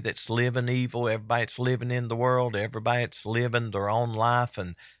 Everybody that's living evil, everybody that's living in the world, everybody that's living their own life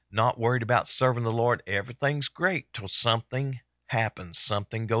and not worried about serving the Lord, everything's great till something happens,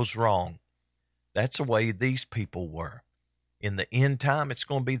 something goes wrong. That's the way these people were. In the end time, it's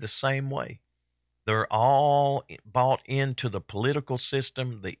going to be the same way. They're all bought into the political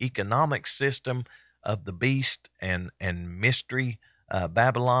system, the economic system of the beast and mystery,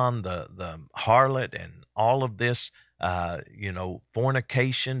 Babylon, the harlot, and all of this,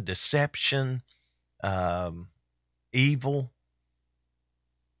 fornication, deception, evil.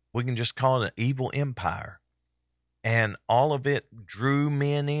 We can just call it an evil empire. And all of it drew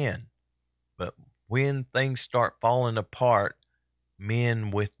men in. But when things start falling apart,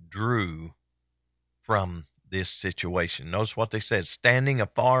 men withdrew from this situation. Notice what they said, standing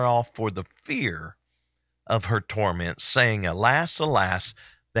afar off for the fear of her torment, saying, alas, alas,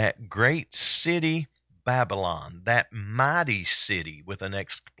 that great city Babylon, that mighty city, with an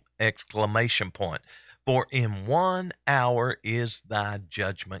exclamation point, for in 1 hour is thy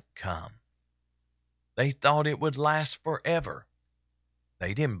judgment come. They thought it would last forever.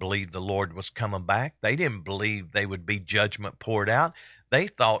 They didn't believe the Lord was coming back. They didn't believe they would be judgment poured out. They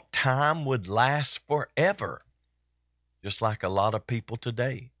thought time would last forever. Just like a lot of people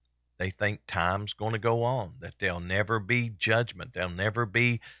today. They think time's going to go on, that there'll never be judgment. There'll never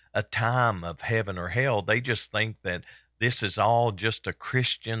be a time of heaven or hell. They just think that this is all just a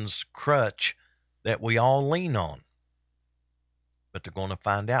Christian's crutch that we all lean on. But they're going to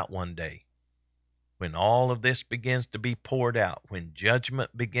find out one day, when all of this begins to be poured out, when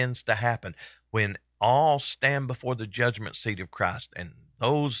judgment begins to happen, when all stand before the judgment seat of Christ, and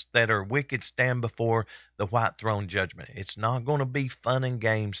those that are wicked stand before the white throne judgment. It's not going to be fun and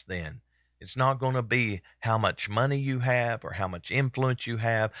games then. It's not going to be how much money you have or how much influence you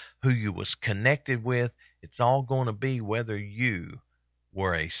have, who you was connected with. It's all going to be whether you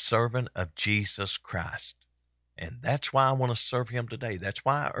were a servant of Jesus Christ. And that's why I want to serve him today. That's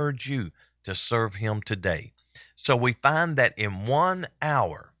why I urge you to serve him today. So we find that in 1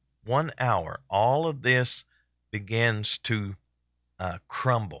 hour, all of this begins to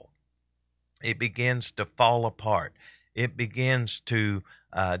crumble. It begins to fall apart. It begins to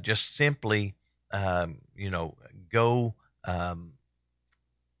just simply, go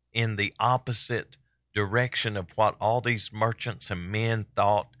in the opposite direction of what all these merchants and men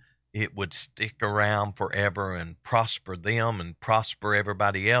thought it would stick around forever and prosper them and prosper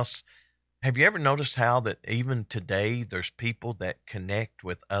everybody else. Have you ever noticed how that even today there's people that connect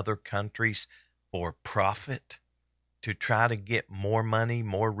with other countries for profit, to try to get more money,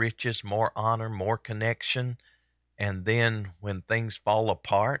 more riches, more honor, more connection? And then when things fall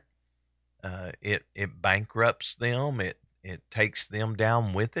apart, it bankrupts them. It takes them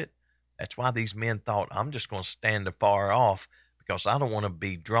down with it. That's why these men thought, I'm just going to stand afar off because I don't want to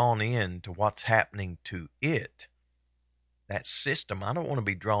be drawn in to what's happening to it. That system, I don't want to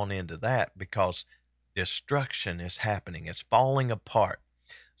be drawn into that because destruction is happening. It's falling apart.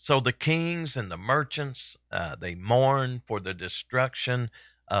 So the kings and the merchants, they mourn for the destruction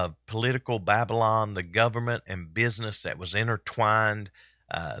of political Babylon, the government and business that was intertwined.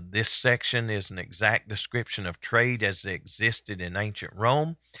 This section is an exact description of trade as it existed in ancient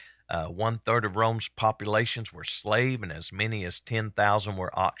Rome. 1/3 of Rome's populations were slave, and as many as 10,000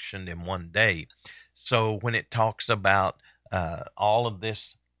 were auctioned in one day. So when it talks about all of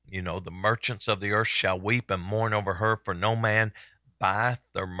this, the merchants of the earth shall weep and mourn over her, for no man buyeth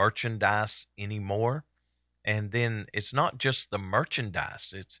their merchandise anymore. And then it's not just the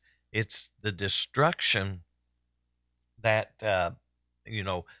merchandise, it's the destruction that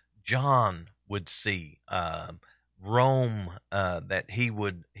John would see, Rome, that he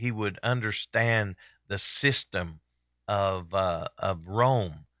would understand the system of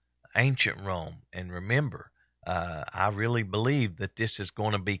Rome, ancient Rome. And remember, I really believe that this is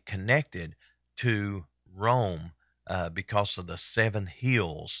going to be connected to Rome because of the 7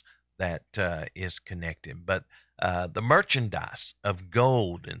 hills that is connected. But the merchandise of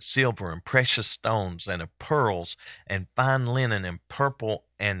gold and silver and precious stones and of pearls and fine linen and purple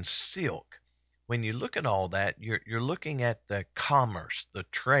and silk. When you look at all that, you're looking at the commerce, the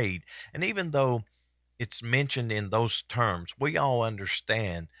trade. And even though it's mentioned in those terms, we all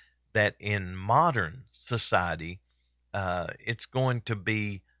understand that in modern society, it's going to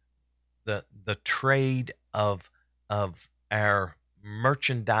be the trade of our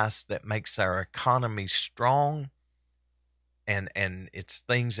merchandise that makes our economy strong, and it's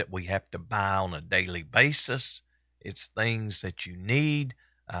things that we have to buy on a daily basis. It's things that you need.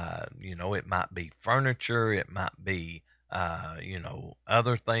 It might be furniture, it might be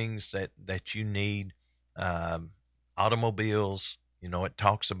other things that you need. Automobiles. It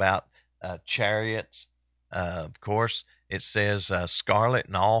talks about chariots. Of course, it says scarlet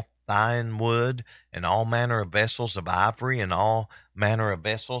and all fine wood, and all manner of vessels of ivory, and all manner of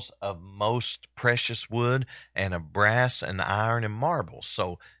vessels of most precious wood, and of brass and iron and marble.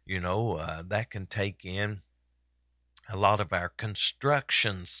 So, that can take in a lot of our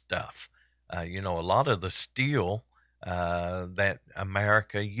construction stuff. A lot of the steel that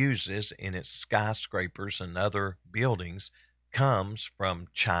America uses in its skyscrapers and other buildings comes from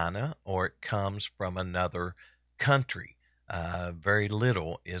China, or it comes from another country. Very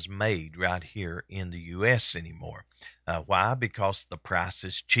little is made right here in the U.S. anymore. Why? Because the price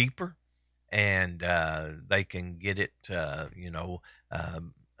is cheaper, and they can get it, a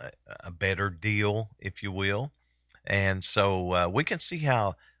better deal, if you will. And so we can see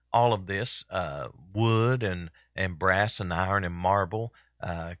how all of this wood and brass and iron and marble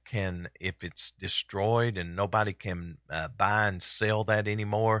can, if it's destroyed and nobody can buy and sell that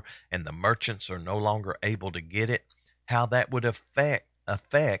anymore, and the merchants are no longer able to get it, how that would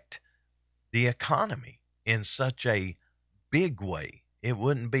affect the economy in such a big way. It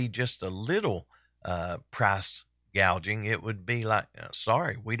wouldn't be just a little price gouging. It would be like,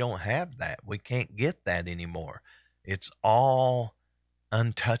 sorry, we don't have that. We can't get that anymore. It's all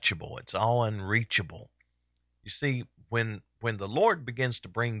untouchable. It's all unreachable. You see, when the Lord begins to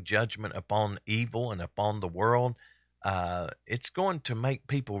bring judgment upon evil and upon the world, it's going to make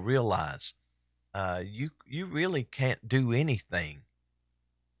people realize you really can't do anything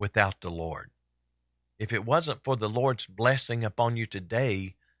without the Lord. If it wasn't for the Lord's blessing upon you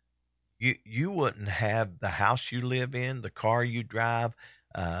today, you wouldn't have the house you live in, the car you drive,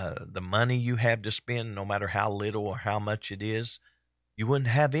 the money you have to spend, no matter how little or how much it is. You wouldn't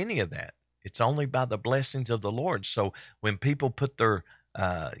have any of that. It's only by the blessings of the Lord. So when people put their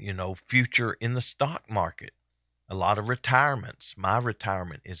future in the stock market, a lot of retirements, my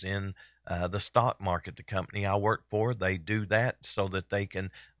retirement is in the stock market. The company I work for, they do that so that they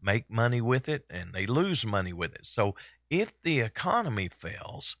can make money with it, and they lose money with it. So if the economy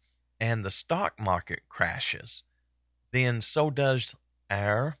fails and the stock market crashes, then so does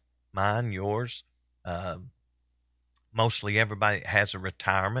mine, yours, mostly everybody has a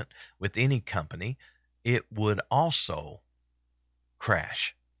retirement with any company. It would also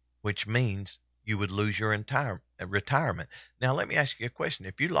crash, which means you would lose your entire retirement. Now, let me ask you a question.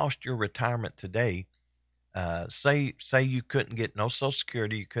 If you lost your retirement today, say you couldn't get no Social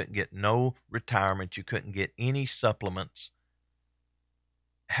Security, you couldn't get no retirement, you couldn't get any supplements,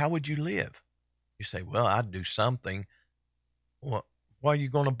 how would you live? You say, well, I'd do something. Well, what are you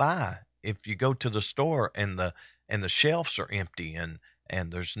going to buy if you go to the store and the shelves are empty and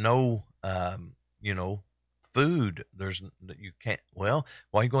there's no food? You can't. Well,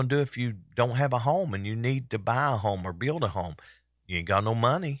 what are you going to do if you don't have a home and you need to buy a home or build a home? You ain't got no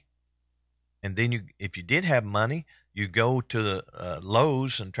money. And then if you did have money, you go to the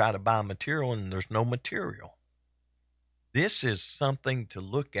Lowe's and try to buy material, and there's no material. This is something to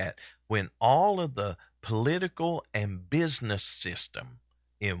look at when all of the political and business system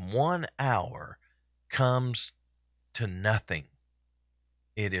in 1 hour comes to nothing.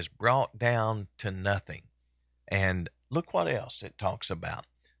 It is brought down to nothing. And look what else it talks about.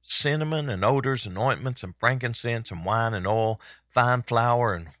 Cinnamon and odors and ointments and frankincense and wine and oil, fine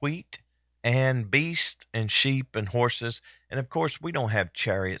flour and wheat, and beasts and sheep and horses. And of course, we don't have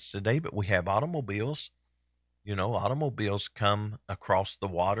chariots today, but we have automobiles. Automobiles come across the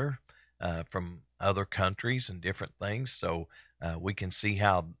water from other countries and different things. So we can see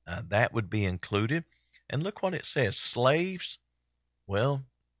how that would be included. And look what it says. Slaves. Well,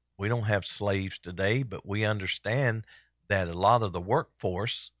 we don't have slaves today, but we understand that a lot of the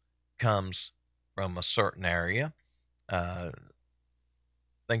workforce comes from a certain area.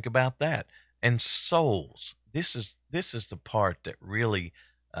 Think about that. And souls. This is the part that really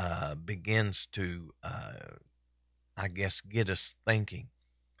begins to, I guess, get us thinking.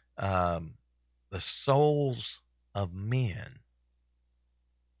 The souls of men.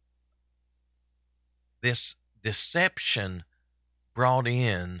 This deception brought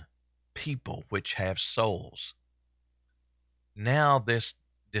in people which have souls. Now this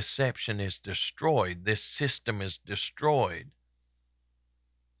deception is destroyed. This system is destroyed.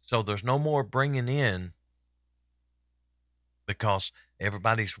 So there's no more bringing in, because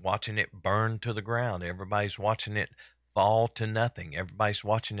everybody's watching it burn to the ground. Everybody's watching it fall to nothing. Everybody's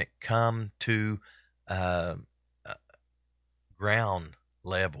watching it come to ground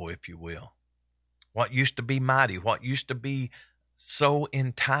level, if you will. What used to be mighty, what used to be so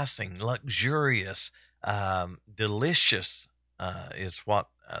enticing, luxurious, delicious, is what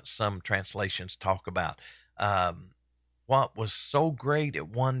some translations talk about. What was so great at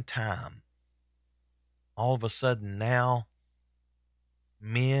one time, all of a sudden now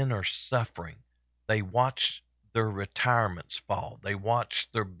men are suffering. They watch their retirements fall. They watch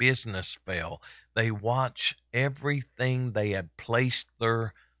their business fail. They watch everything they had placed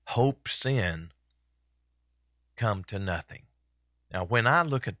their hopes in come to nothing. Now, when I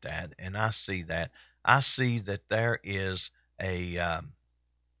look at that and I see that there is a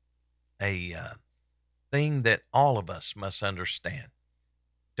thing that all of us must understand.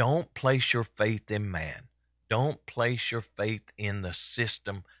 Don't place your faith in man. Don't place your faith in the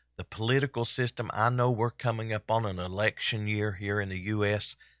system, the political system. I know we're coming up on an election year here in the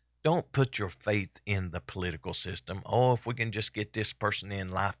U.S. Don't put your faith in the political system. Oh, if we can just get this person in,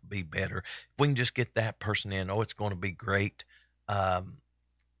 life will be better. If we can just get that person in, oh, it's going to be great.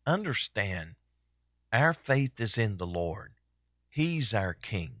 Understand, our faith is in the Lord. He's our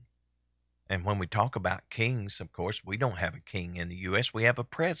king. And when we talk about kings, of course, we don't have a king in the U.S. We have a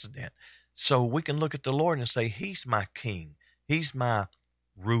president. So we can look at the Lord and say, he's my king. He's my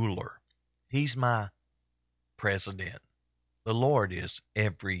ruler. He's my president. The Lord is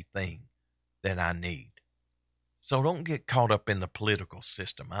everything that I need. So don't get caught up in the political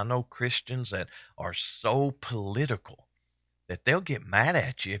system. I know Christians that are so political that they'll get mad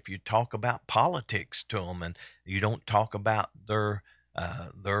at you if you talk about politics to them and you don't talk about their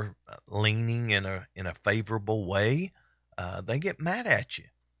leaning in a favorable way. They get mad at you.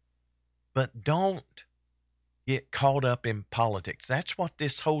 But don't get caught up in politics. That's what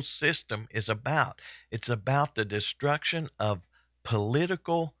this whole system is about. It's about the destruction of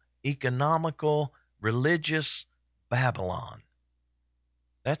political, economical, religious Babylon.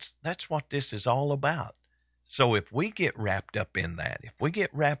 That's what this is all about. So if we get wrapped up in that, if we get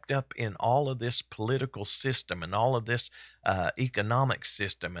wrapped up in all of this political system and all of this economic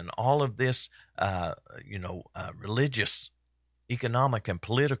system and all of this, religious, economic, and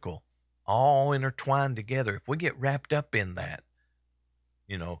political, all intertwined together, if we get wrapped up in that,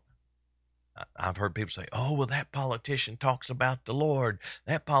 I've heard people say, oh, well, that politician talks about the Lord.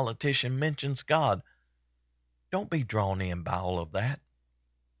 That politician mentions God. Don't be drawn in by all of that.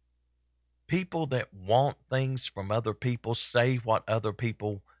 People that want things from other people say what other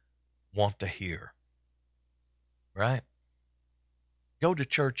people want to hear. Right? Go to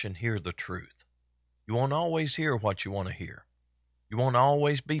church and hear the truth. You won't always hear what you want to hear. You won't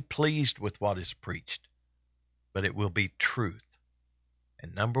always be pleased with what is preached, but it will be truth.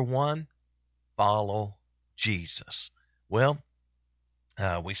 And number one, follow Jesus. Well,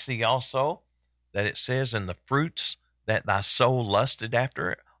 we see also that it says, and the fruits that thy soul lusted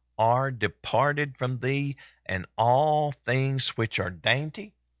after are departed from thee, and all things which are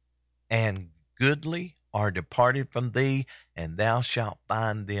dainty and goodly are departed from thee, and thou shalt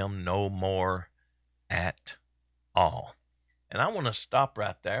find them no more at all. And I want to stop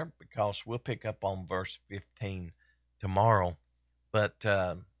right there because we'll pick up on verse 15 tomorrow. But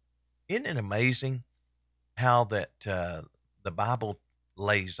isn't it amazing how that the Bible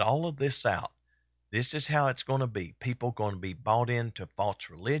lays all of this out? This is how it's going to be. People are going to be bought into false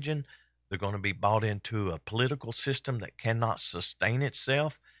religion. They're going to be bought into a political system that cannot sustain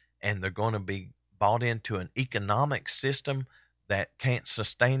itself. And they're going to be bought into an economic system that can't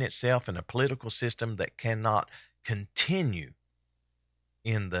sustain itself and a political system that cannot continue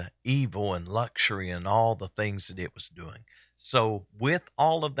in the evil and luxury and all the things that it was doing. So with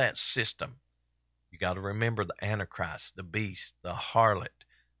all of that system, you got to remember the Antichrist, the beast, the harlot,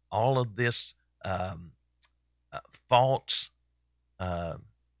 all of this false, I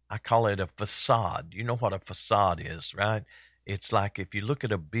call it a facade. You know what a facade is, right? It's like if you look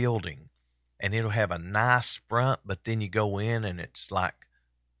at a building and it'll have a nice front, but then you go in and it's like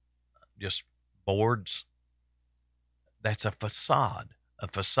just boards. That's a facade. A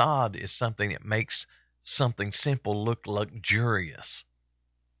facade is something that makes something simple look luxurious.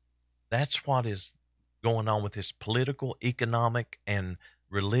 That's what is going on with this political, economic, and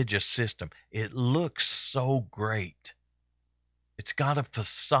religious system. It looks so great. It's got a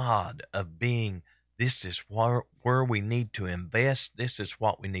facade of being, this is where we need to invest. This is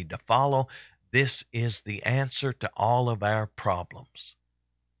what we need to follow. This is the answer to all of our problems.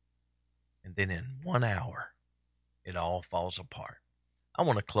 And then in 1 hour, it all falls apart. I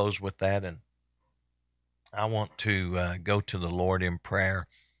want to close with that, and I want to go to the Lord in prayer.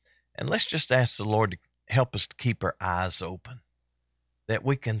 And let's just ask the Lord to help us to keep our eyes open, that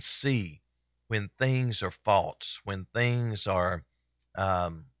we can see when things are false, when things are,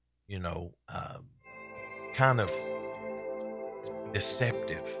 kind of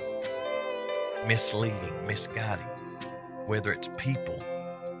deceptive, misleading, misguiding, whether it's people,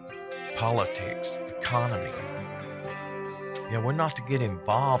 politics, economy. Yeah, we're not to get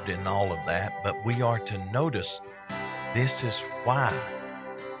involved in all of that, but we are to notice this is why.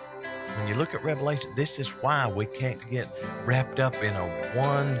 When you look at Revelation, this is why we can't get wrapped up in a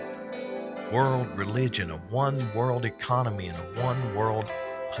one world religion, a one world economy, and a one world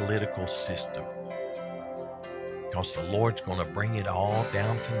political system. Because the Lord's going to bring it all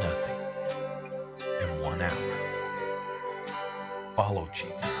down to nothing in 1 hour. Follow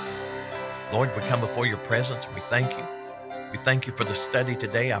Jesus. Lord, we come before your presence and we thank you. We thank you for the study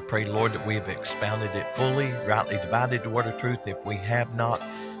today. I pray, Lord, that we have expounded it fully, rightly divided the word of truth. If we have not,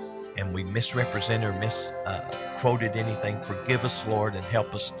 and we misrepresented or misquoted anything, forgive us, Lord, and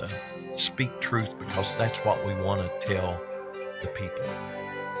help us to speak truth, because that's what we want to tell the people.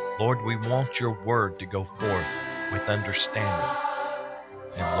 Lord, we want your word to go forth with understanding.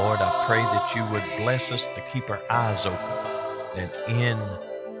 And Lord, I pray that you would bless us to keep our eyes open, that in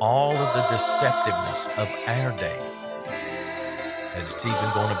all of the deceptiveness of our day, that it's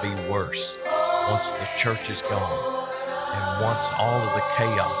even going to be worse once the church is gone and once all of the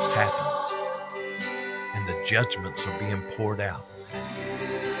chaos happens and the judgments are being poured out.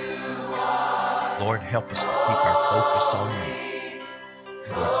 Lord, help us to keep our focus on you.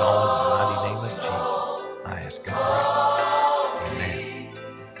 For it's all in the mighty name of Jesus I ask and pray. Amen.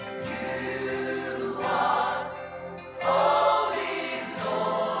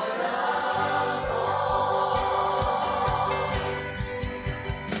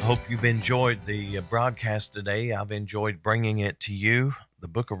 I hope you've enjoyed the broadcast today. I've enjoyed bringing it to you. The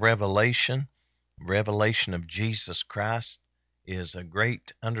book of Revelation of Jesus Christ, is a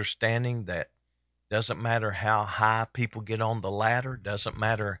great understanding that doesn't matter how high people get on the ladder, doesn't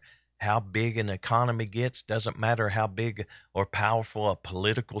matter how big an economy gets, doesn't matter how big or powerful a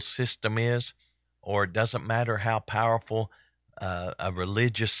political system is, or it doesn't matter how powerful a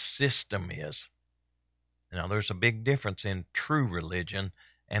religious system is. Now, there's a big difference in true religion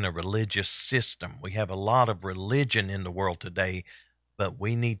and a religious system. We have a lot of religion in the world today, but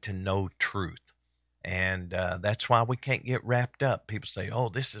we need to know truth. And that's why we can't get wrapped up. People say, oh,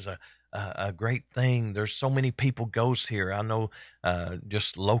 this is a great thing. There's so many people goes here. I know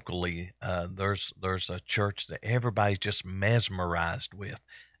just locally there's a church that everybody's just mesmerized with.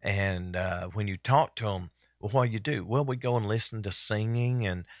 And when you talk to them, well, what do you do? Well, we go and listen to singing,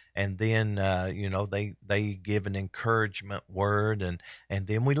 and then they give an encouragement word, and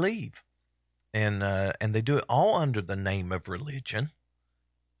then we leave, and they do it all under the name of religion.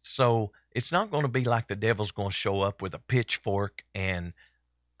 So it's not going to be like the devil's going to show up with a pitchfork and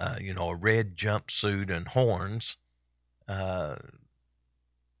a red jumpsuit and horns. The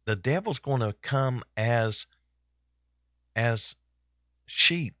devil's going to come as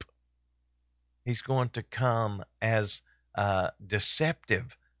sheep. He's going to come as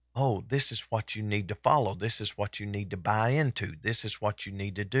deceptive. Oh, this is what you need to follow. This is what you need to buy into. This is what you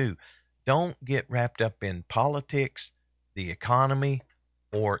need to do. Don't get wrapped up in politics, the economy,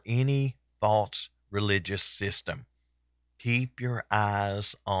 or any false religious system. Keep your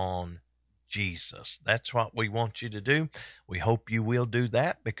eyes on Jesus. That's what we want you to do. We hope you will do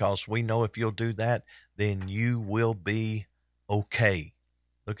that, because we know if you'll do that, then you will be okay.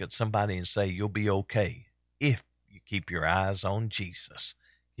 Look at somebody and say, you'll be okay if you keep your eyes on Jesus.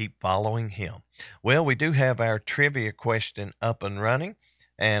 Keep following him. Well, we do have our trivia question up and running,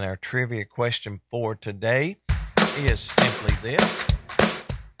 and our trivia question for today is simply this.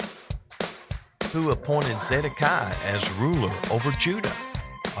 Who appointed Zedekiah as ruler over Judah?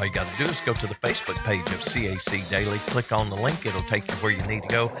 All you got to do is go to the Facebook page of CAC Daily, click on the link, it'll take you where you need to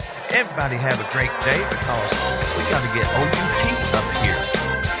go. Everybody have a great day, because we got to get OUT up here.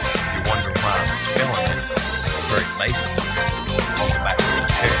 If you're wondering why I'm spelling it, it's very basic. On the back of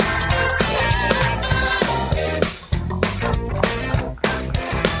the chair.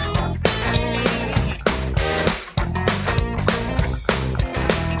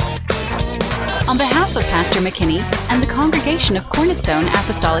 Pastor McKinney, and the congregation of Cornerstone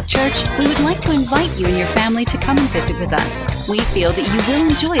Apostolic Church, we would like to invite you and your family to come and visit with us. We feel that you will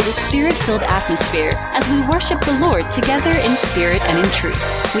enjoy the Spirit-filled atmosphere as we worship the Lord together in spirit and in truth.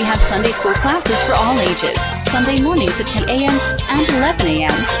 We have Sunday school classes for all ages, Sunday mornings at 10 a.m. and 11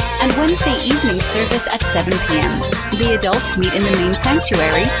 a.m., and Wednesday evening service at 7 p.m. The adults meet in the main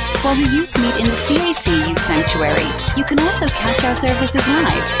sanctuary, while the youth meet in the CAC Youth Sanctuary. You can also catch our services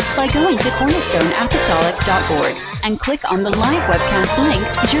live by going to cornerstoneapostolic.org and click on the live webcast link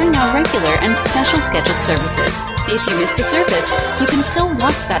during our regular and special scheduled services. If you missed a service, you can still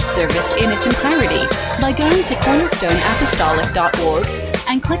watch that service in its entirety by going to cornerstoneapostolic.org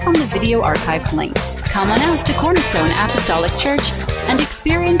and click on the video archives link. Come on out to Cornerstone Apostolic Church and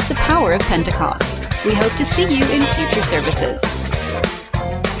experience the power of Pentecost. We hope to see you in future services.